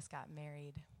sister who just got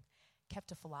married,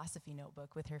 kept a philosophy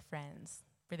notebook with her friends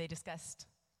where they discussed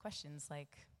questions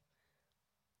like,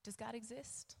 does God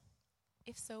exist?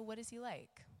 If so, what is he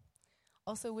like?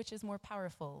 Also, which is more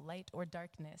powerful, light or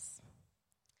darkness?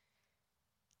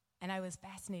 And I was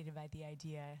fascinated by the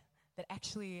idea that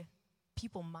actually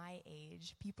people my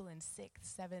age, people in 6th,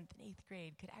 7th, and 8th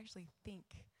grade could actually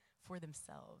think for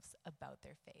themselves about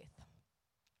their faith.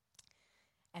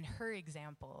 And her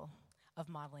example of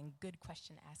modeling good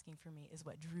question asking for me is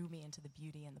what drew me into the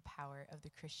beauty and the power of the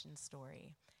Christian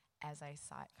story as I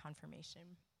sought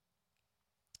confirmation.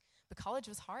 But college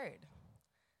was hard.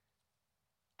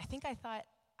 I think I thought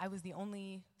I was the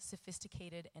only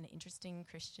sophisticated and interesting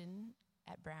Christian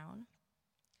at Brown.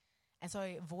 And so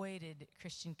I avoided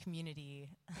Christian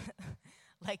community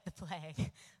like the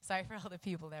plague. Sorry for all the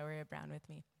people that were at Brown with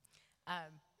me.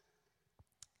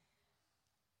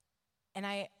 And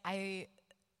I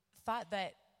thought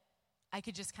that I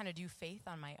could just kind of do faith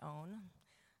on my own.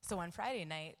 So on Friday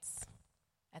nights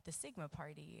at the Sigma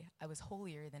party, I was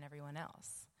holier than everyone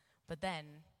else. But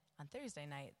then on Thursday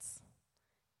nights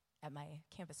at my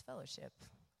campus fellowship,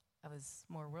 I was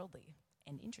more worldly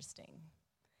and interesting.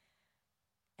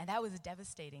 And that was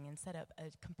devastating and set up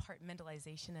a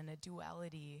compartmentalization and a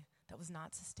duality that was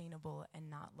not sustainable and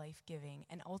not life-giving.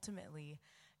 And ultimately,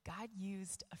 God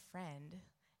used a friend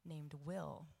named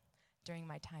Will during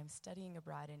my time studying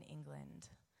abroad in England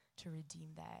to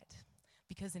redeem that.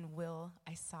 Because in Will,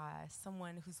 I saw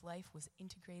someone whose life was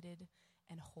integrated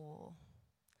and whole.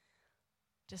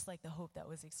 Just like the hope that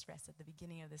was expressed at the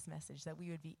beginning of this message, that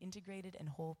we would be integrated and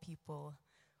whole people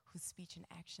whose speech and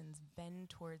actions bend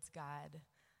towards God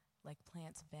like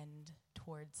plants bend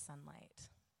towards sunlight.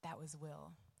 That was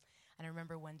Will. And I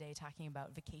remember one day talking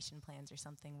about vacation plans or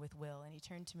something with Will, and he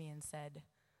turned to me and said,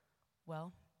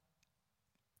 well,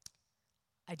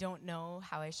 I don't know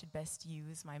how I should best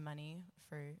use my money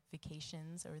for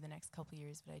vacations over the next couple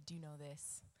years, but I do know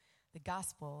this. The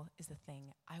gospel is the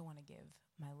thing I want to give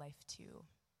my life to.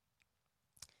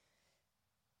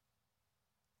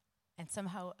 And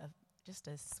somehow just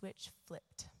a switch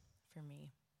flipped for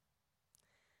me.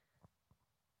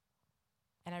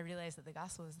 And I realized that the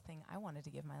gospel is the thing I wanted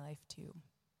to give my life to.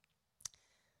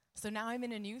 So now I'm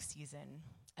in a new season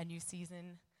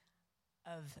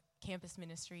of campus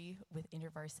ministry with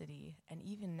InterVarsity. And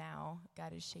even now,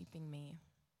 God is shaping me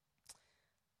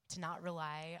to not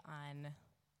rely on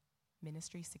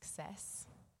ministry success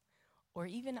or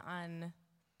even on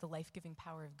the life-giving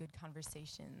power of good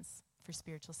conversations for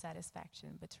spiritual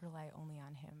satisfaction, but to rely only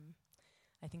on him.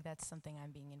 I think that's something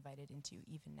I'm being invited into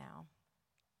even now.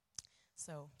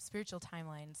 So spiritual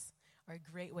timelines are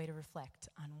a great way to reflect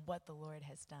on what the Lord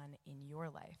has done in your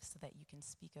life so that you can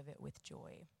speak of it with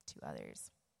joy to others.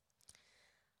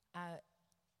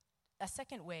 A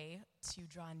second way to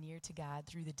draw near to God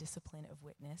through the discipline of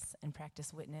witness and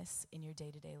practice witness in your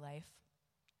day-to-day life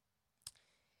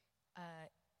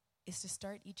is to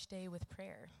start each day with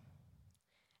prayer.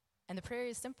 And the prayer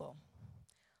is simple.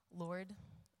 Lord,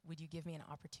 would you give me an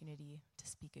opportunity to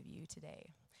speak of you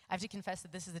today? I have to confess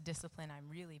that this is a discipline I'm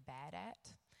really bad at,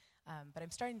 but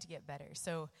I'm starting to get better.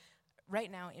 So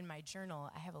right now in my journal,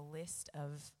 I have a list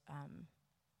of,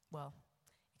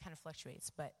 it kind of fluctuates,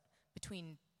 but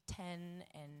between 10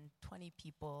 and 20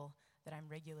 people that I'm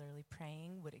regularly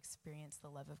praying would experience the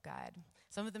love of God.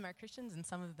 Some of them are Christians and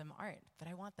some of them aren't, but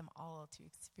I want them all to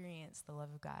experience the love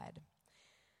of God.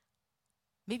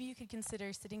 Maybe you could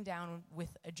consider sitting down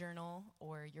with a journal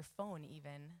or your phone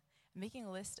even, making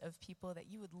a list of people that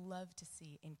you would love to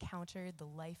see encounter the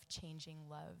life-changing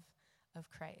love of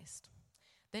Christ.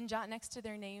 Then jot next to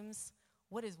their names,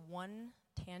 what is one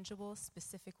tangible,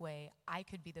 specific way I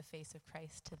could be the face of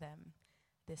Christ to them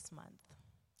this month?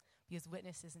 Because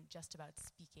witness isn't just about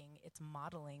speaking, it's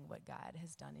modeling what God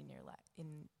has done in your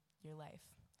life.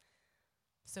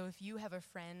 So if you have a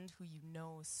friend who you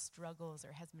know struggles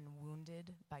or has been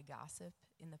wounded by gossip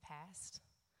in the past,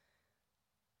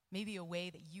 maybe a way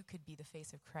that you could be the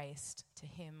face of Christ to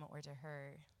him or to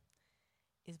her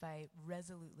is by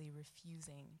resolutely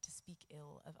refusing to speak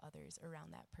ill of others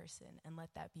around that person, and let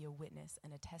that be a witness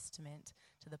and a testament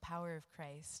to the power of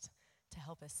Christ to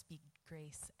help us speak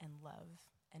grace and love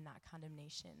and not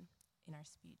condemnation in our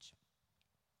speech.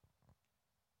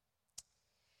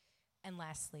 And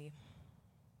lastly,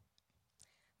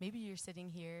 maybe you're sitting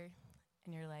here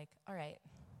and you're like, all right,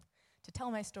 to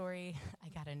tell my story, I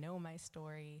gotta know my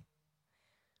story,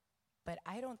 but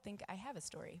I don't think I have a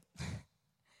story.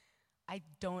 I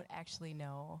don't actually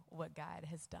know what God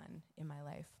has done in my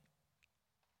life.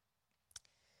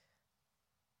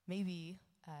 Maybe,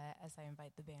 as I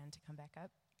invite the band to come back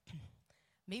up,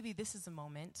 maybe this is a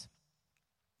moment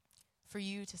for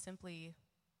you to simply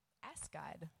ask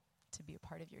God to be a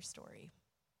part of your story.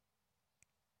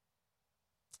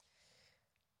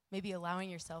 Maybe allowing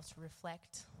yourself to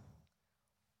reflect,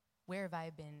 where have I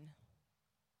been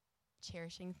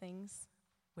cherishing things?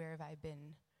 Where have I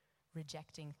been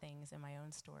rejecting things in my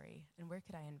own story? And where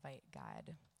could I invite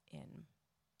God in?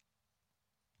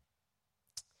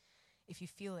 If you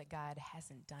feel that God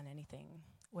hasn't done anything,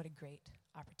 what a great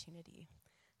opportunity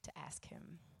to ask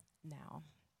him now.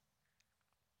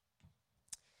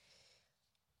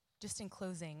 Just in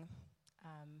closing,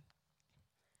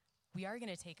 we are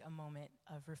going to take a moment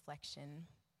of reflection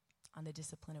on the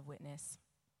discipline of witness.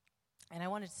 And I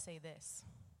wanted to say this.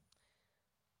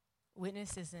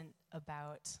 Witness isn't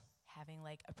about having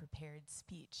like a prepared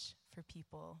speech for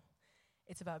people.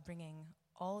 It's about bringing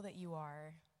all that you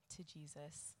are to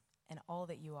Jesus and all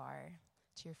that you are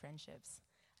to your friendships.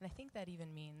 And I think that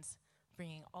even means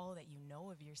bringing all that you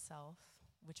know of yourself,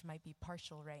 which might be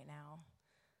partial right now,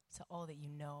 to all that you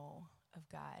know of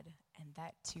God, and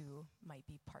that too might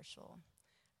be partial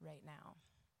right now.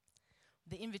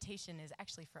 The invitation is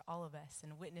actually for all of us,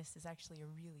 and witness is actually a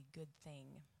really good thing,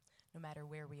 no matter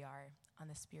where we are on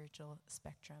the spiritual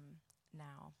spectrum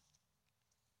now.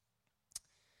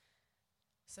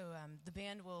 So the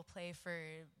band will play for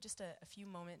just a few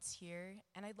moments here,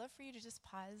 and I'd love for you to just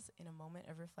pause in a moment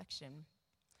of reflection.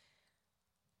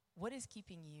 What is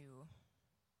keeping you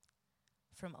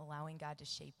from allowing God to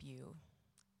shape you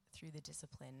through the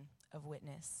discipline of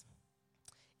witness?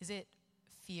 Is it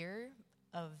fear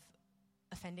of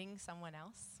offending someone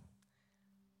else?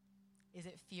 Is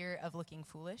it fear of looking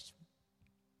foolish?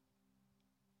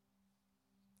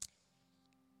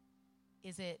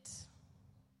 Is it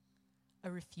a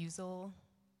refusal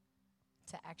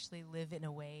to actually live in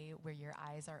a way where your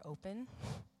eyes are open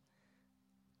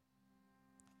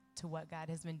to what God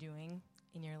has been doing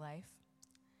in your life?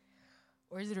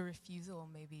 Or is it a refusal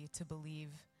maybe to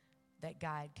believe that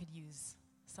God could use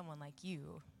someone like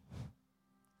you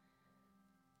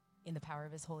in the power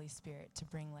of his Holy Spirit to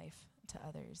bring life to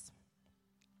others?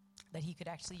 That he could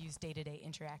actually use day-to-day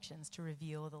interactions to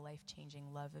reveal the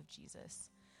life-changing love of Jesus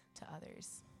to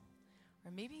others?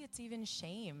 Or maybe it's even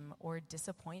shame or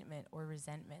disappointment or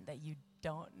resentment that you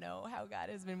don't know how God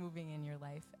has been moving in your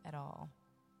life at all.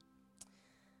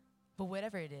 But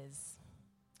whatever it is,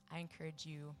 I encourage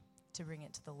you to bring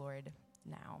it to the Lord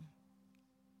now.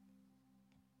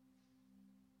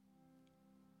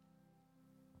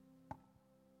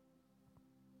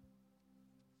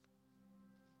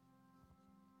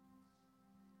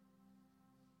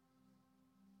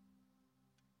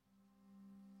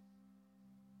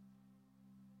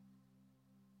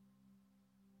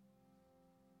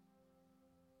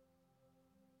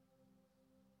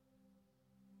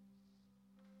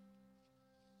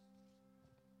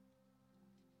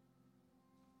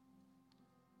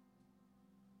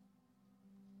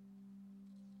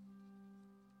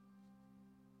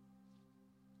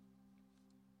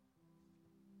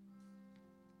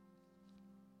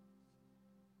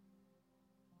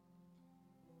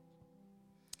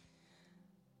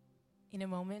 In a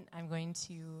moment, I'm going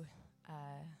to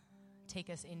take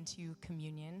us into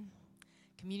communion.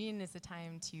 Communion is the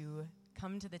time to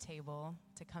come to the table,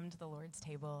 to come to the Lord's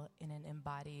table in an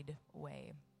embodied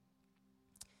way.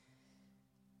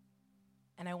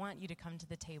 And I want you to come to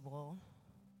the table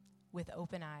with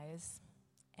open eyes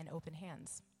and open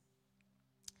hands.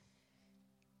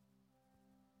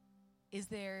 Is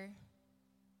there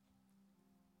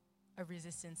a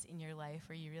resistance in your life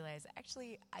where you realize,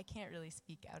 actually, I can't really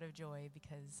speak out of joy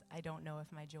because I don't know if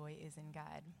my joy is in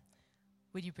God?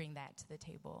 Would you bring that to the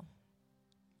table?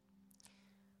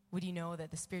 Would you know that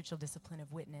the spiritual discipline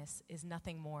of witness is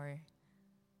nothing more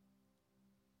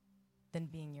than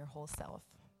being your whole self?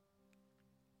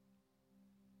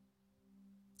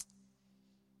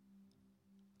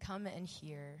 Come and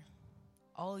hear,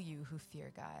 all you who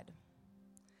fear God.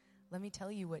 Let me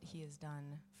tell you what he has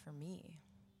done for me.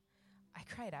 I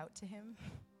cried out to him.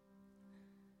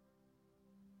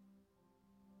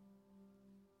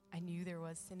 I knew there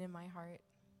was sin in my heart,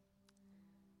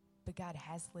 but God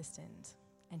has listened,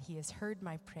 and he has heard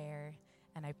my prayer,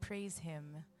 and I praise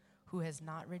him who has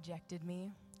not rejected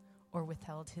me or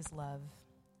withheld his love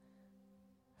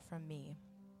from me.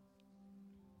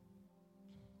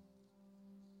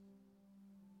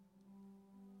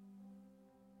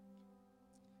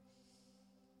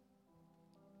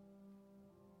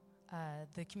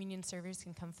 The communion servers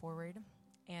can come forward,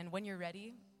 and when you're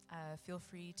ready, feel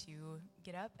free to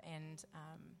get up, and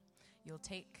you'll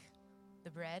take the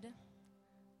bread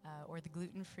or the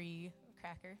gluten-free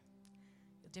cracker.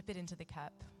 You'll dip it into the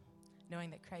cup, knowing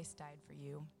that Christ died for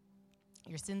you.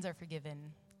 Your sins are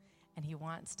forgiven, and he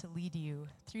wants to lead you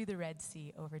through the Red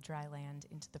Sea over dry land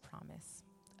into the promise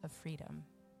of freedom.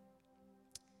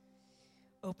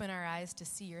 Open our eyes to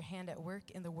see your hand at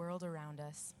work in the world around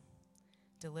us.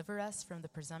 Deliver us from the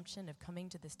presumption of coming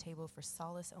to this table for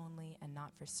solace only and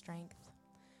not for strength,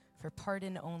 for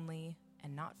pardon only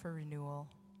and not for renewal.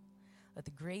 Let the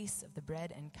grace of the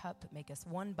bread and cup make us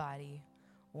one body,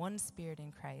 one spirit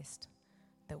in Christ,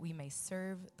 that we may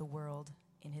serve the world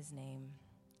in his name.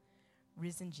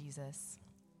 Risen Jesus,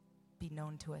 be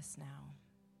known to us now.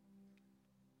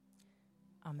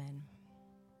 Amen.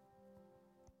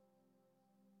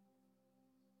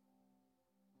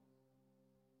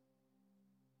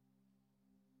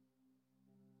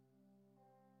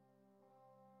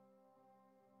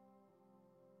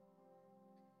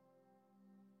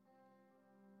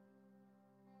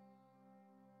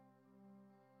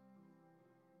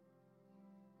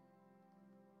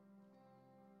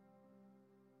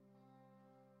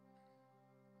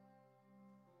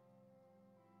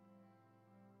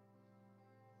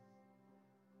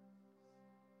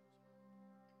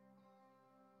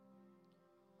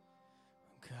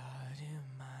 God in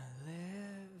my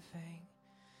living,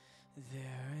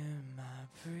 there in my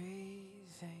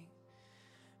breathing,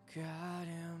 God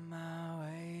in my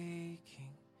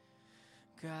waking,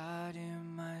 God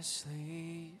in my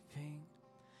sleeping,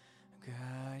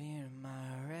 God in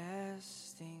my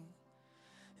resting,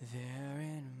 there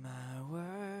in my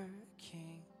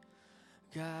working,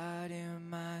 God in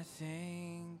my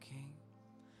thinking,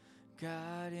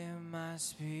 God in my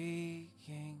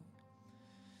speaking.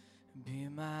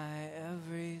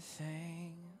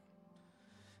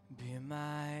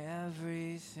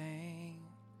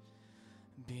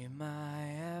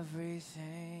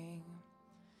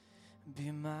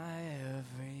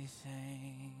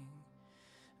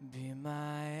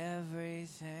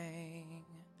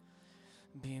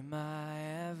 Be my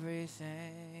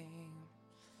everything.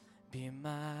 Be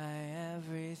my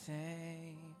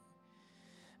everything.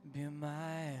 Be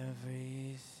my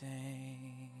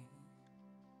everything.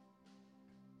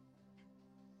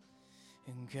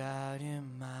 And God,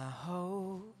 in my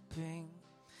hoping,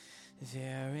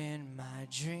 there in my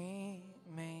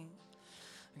dreaming,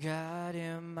 God,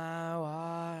 in my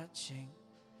watching,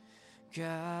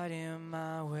 God, in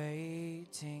my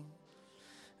waiting,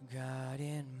 God,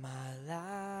 in my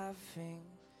laughing,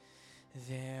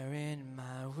 there in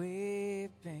my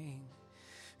weeping,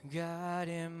 God,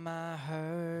 in my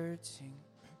hurting,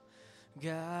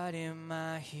 God, in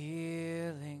my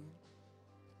healing,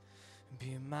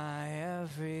 be my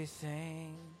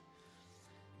everything,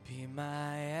 be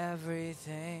my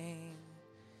everything,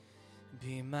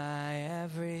 be my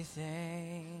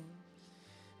everything,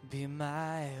 be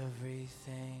my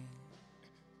everything,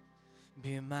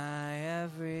 be my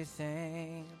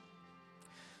everything,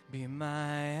 be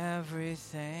my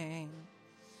everything,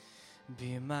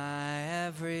 be my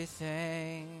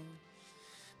everything,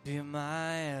 be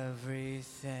my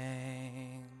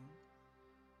everything.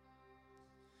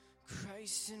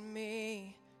 Christ in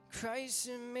me, Christ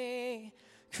in me,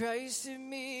 Christ in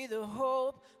me, the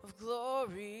hope of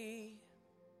glory.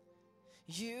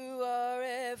 You are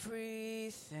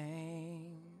everything.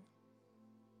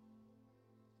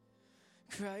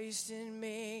 Christ in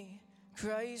me,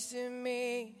 Christ in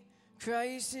me,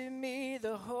 Christ in me,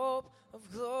 the hope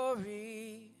of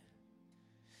glory.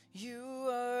 You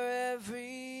are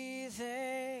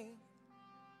everything.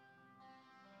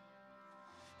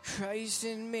 Christ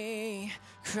in me,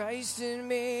 Christ in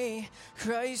me,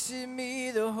 Christ in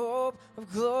me, the hope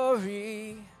of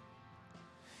glory.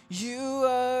 You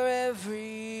are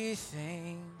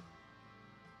everything.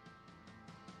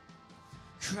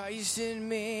 Christ in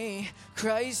me,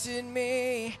 Christ in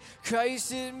me,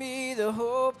 Christ in me, the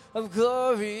hope of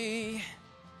glory.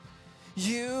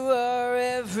 You are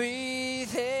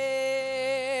everything.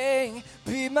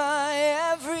 Be my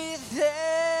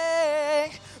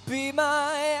everything. Be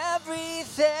my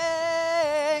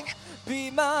everything.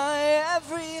 Be my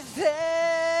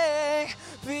everything.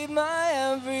 Be my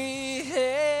everything.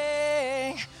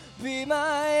 Be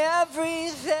my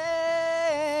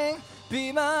everything.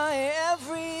 Be my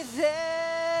everything.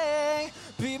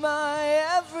 Be my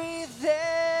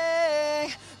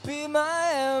everything. Be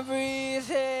my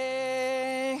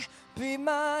everything.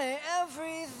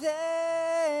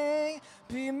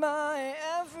 Be my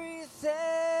everything.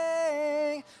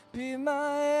 Be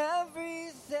my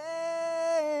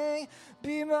everything. Be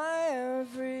my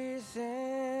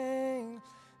everything.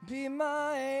 Be my everything. Be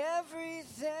my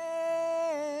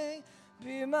everything.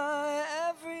 Be my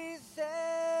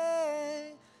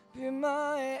everything. Be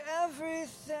my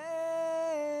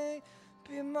everything.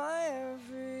 Be my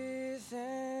everything.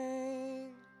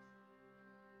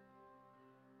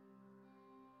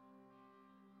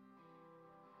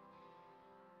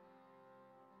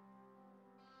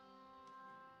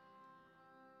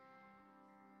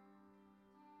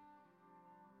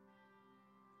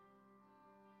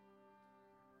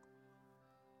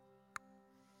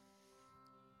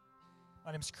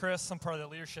 My name's Chris. I'm part of the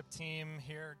leadership team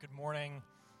here. Good morning.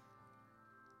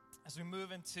 As we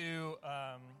move into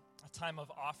a time of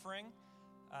offering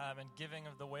and giving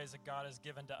of the ways that God has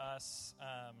given to us,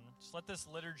 just let this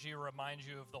liturgy remind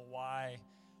you of the why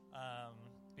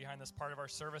behind this part of our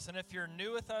service. And if you're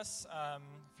new with us,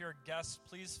 if you're a guest,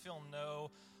 please feel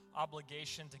no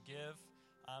obligation to give.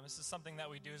 This is something that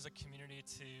we do as a community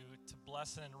to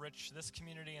bless and enrich this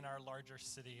community and our larger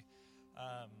city.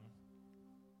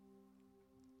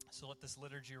 So let this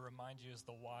liturgy remind you as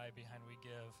the why behind we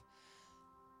give.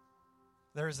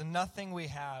 There is nothing we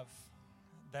have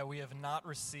that we have not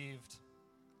received.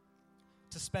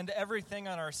 To spend everything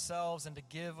on ourselves and to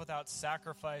give without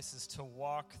sacrifice is to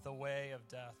walk the way of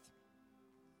death.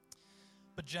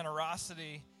 But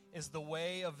generosity is the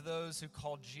way of those who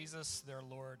call Jesus their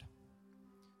Lord,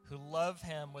 who love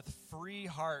him with free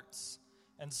hearts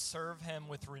and serve him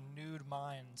with renewed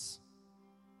minds,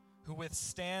 who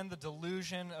withstand the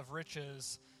delusion of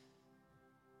riches.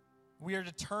 We are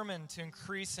determined to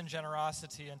increase in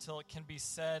generosity until it can be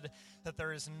said that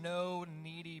there is no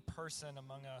needy person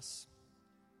among us.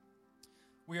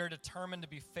 We are determined to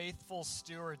be faithful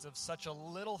stewards of such a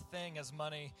little thing as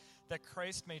money, that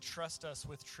Christ may trust us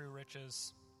with true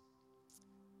riches.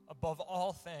 Above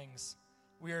all things,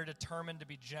 we are determined to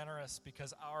be generous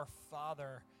because our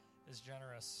Father is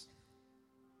generous.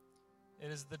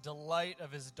 It is the delight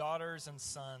of his daughters and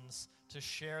sons to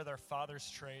share their Father's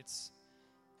traits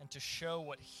and to show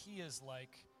what he is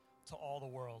like to all the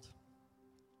world.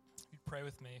 You'd pray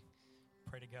with me.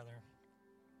 Pray together.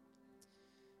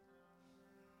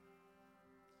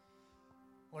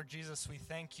 Lord Jesus, we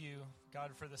thank you,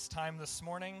 God, for this time this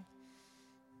morning.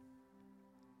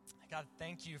 God,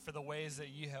 thank you for the ways that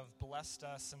you have blessed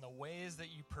us and the ways that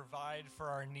you provide for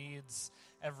our needs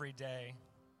every day.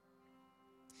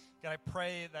 God, I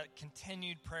pray that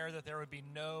continued prayer that there would be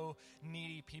no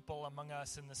needy people among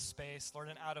us in this space. Lord,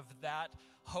 and out of that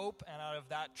hope and out of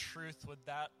that truth, would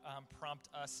that prompt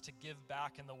us to give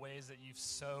back in the ways that you've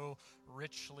so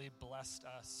richly blessed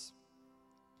us.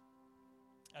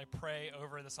 I pray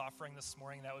over this offering this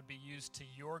morning that would be used to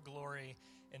your glory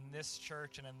in this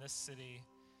church and in this city.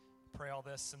 Pray all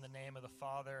this in the name of the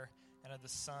Father and of the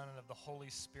Son and of the Holy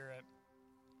Spirit.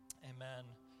 Amen.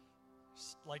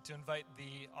 Just like to invite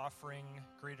the offering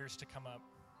greeters to come up.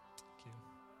 Thank you.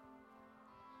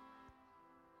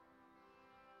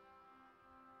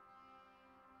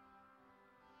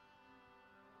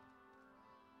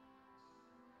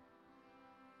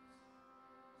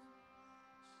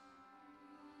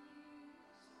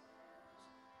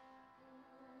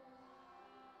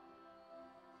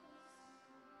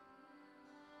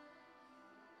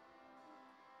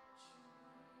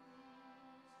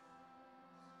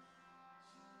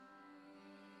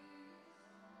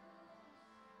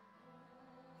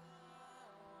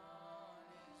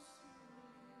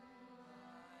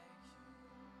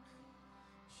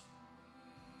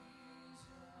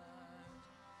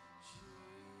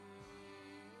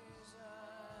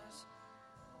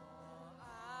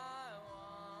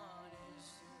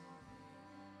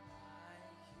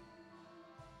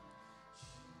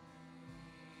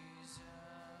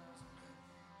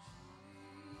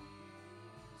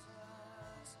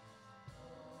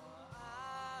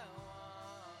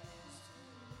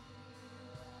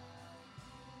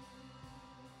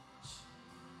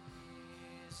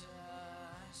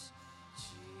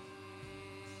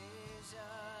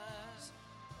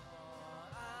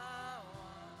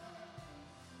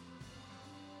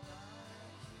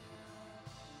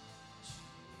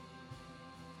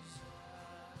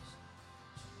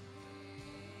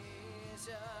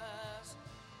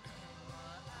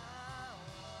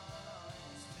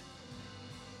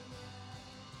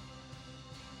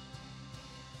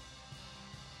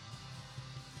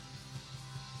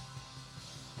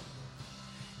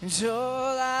 And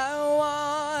all I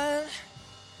want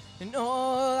and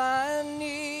all I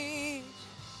need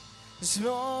is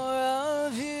more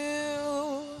of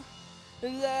you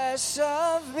and less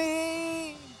of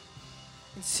me.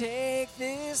 And take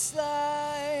this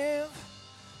life,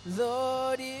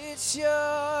 Lord, it's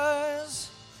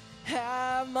yours.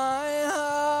 Have my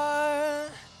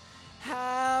heart.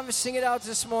 Sing it out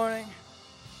this morning.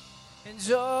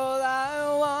 And all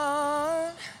I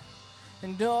want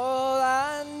and all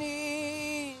I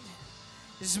need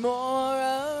is more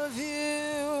of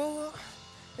you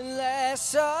and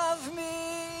less of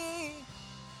me.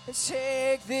 And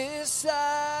take this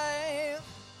life,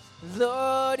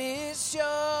 Lord, it's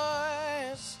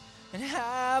yours. And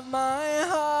have my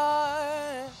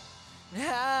heart and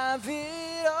have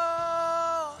it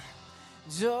all.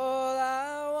 It's all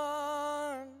I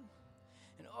want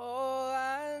and all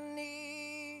I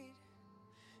need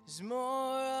is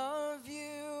more of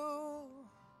you,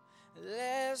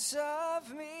 less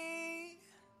of me.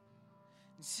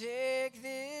 Take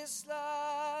this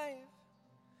life,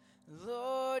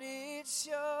 Lord, it's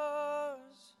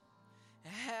yours.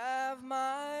 Have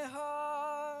my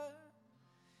heart,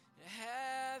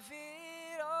 have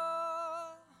it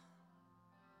all.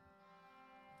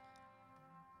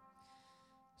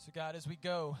 So God, as we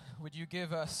go, would you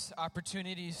give us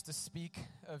opportunities to speak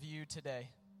of you today?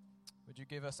 Would you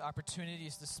give us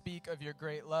opportunities to speak of your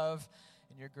great love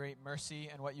and your great mercy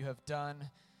and what you have done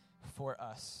for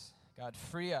us? God,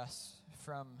 free us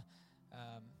from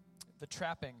the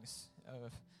trappings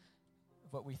of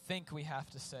what we think we have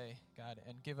to say, God,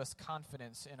 and give us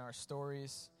confidence in our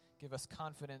stories. Give us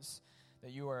confidence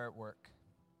that you are at work.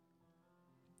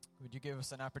 Would you give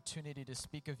us an opportunity to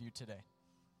speak of you today?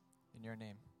 In your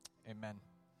name, amen.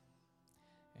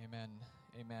 Amen.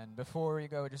 Amen. Before we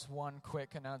go, just one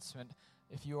quick announcement.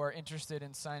 If you are interested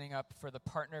in signing up for the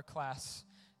partner class,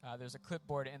 there's a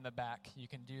clipboard in the back. You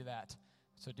can do that.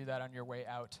 So do that on your way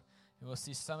out. And we'll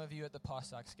see some of you at the Paw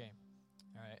Sox game.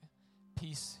 All right.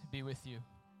 Peace be with you.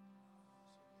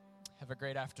 Have a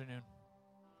great afternoon.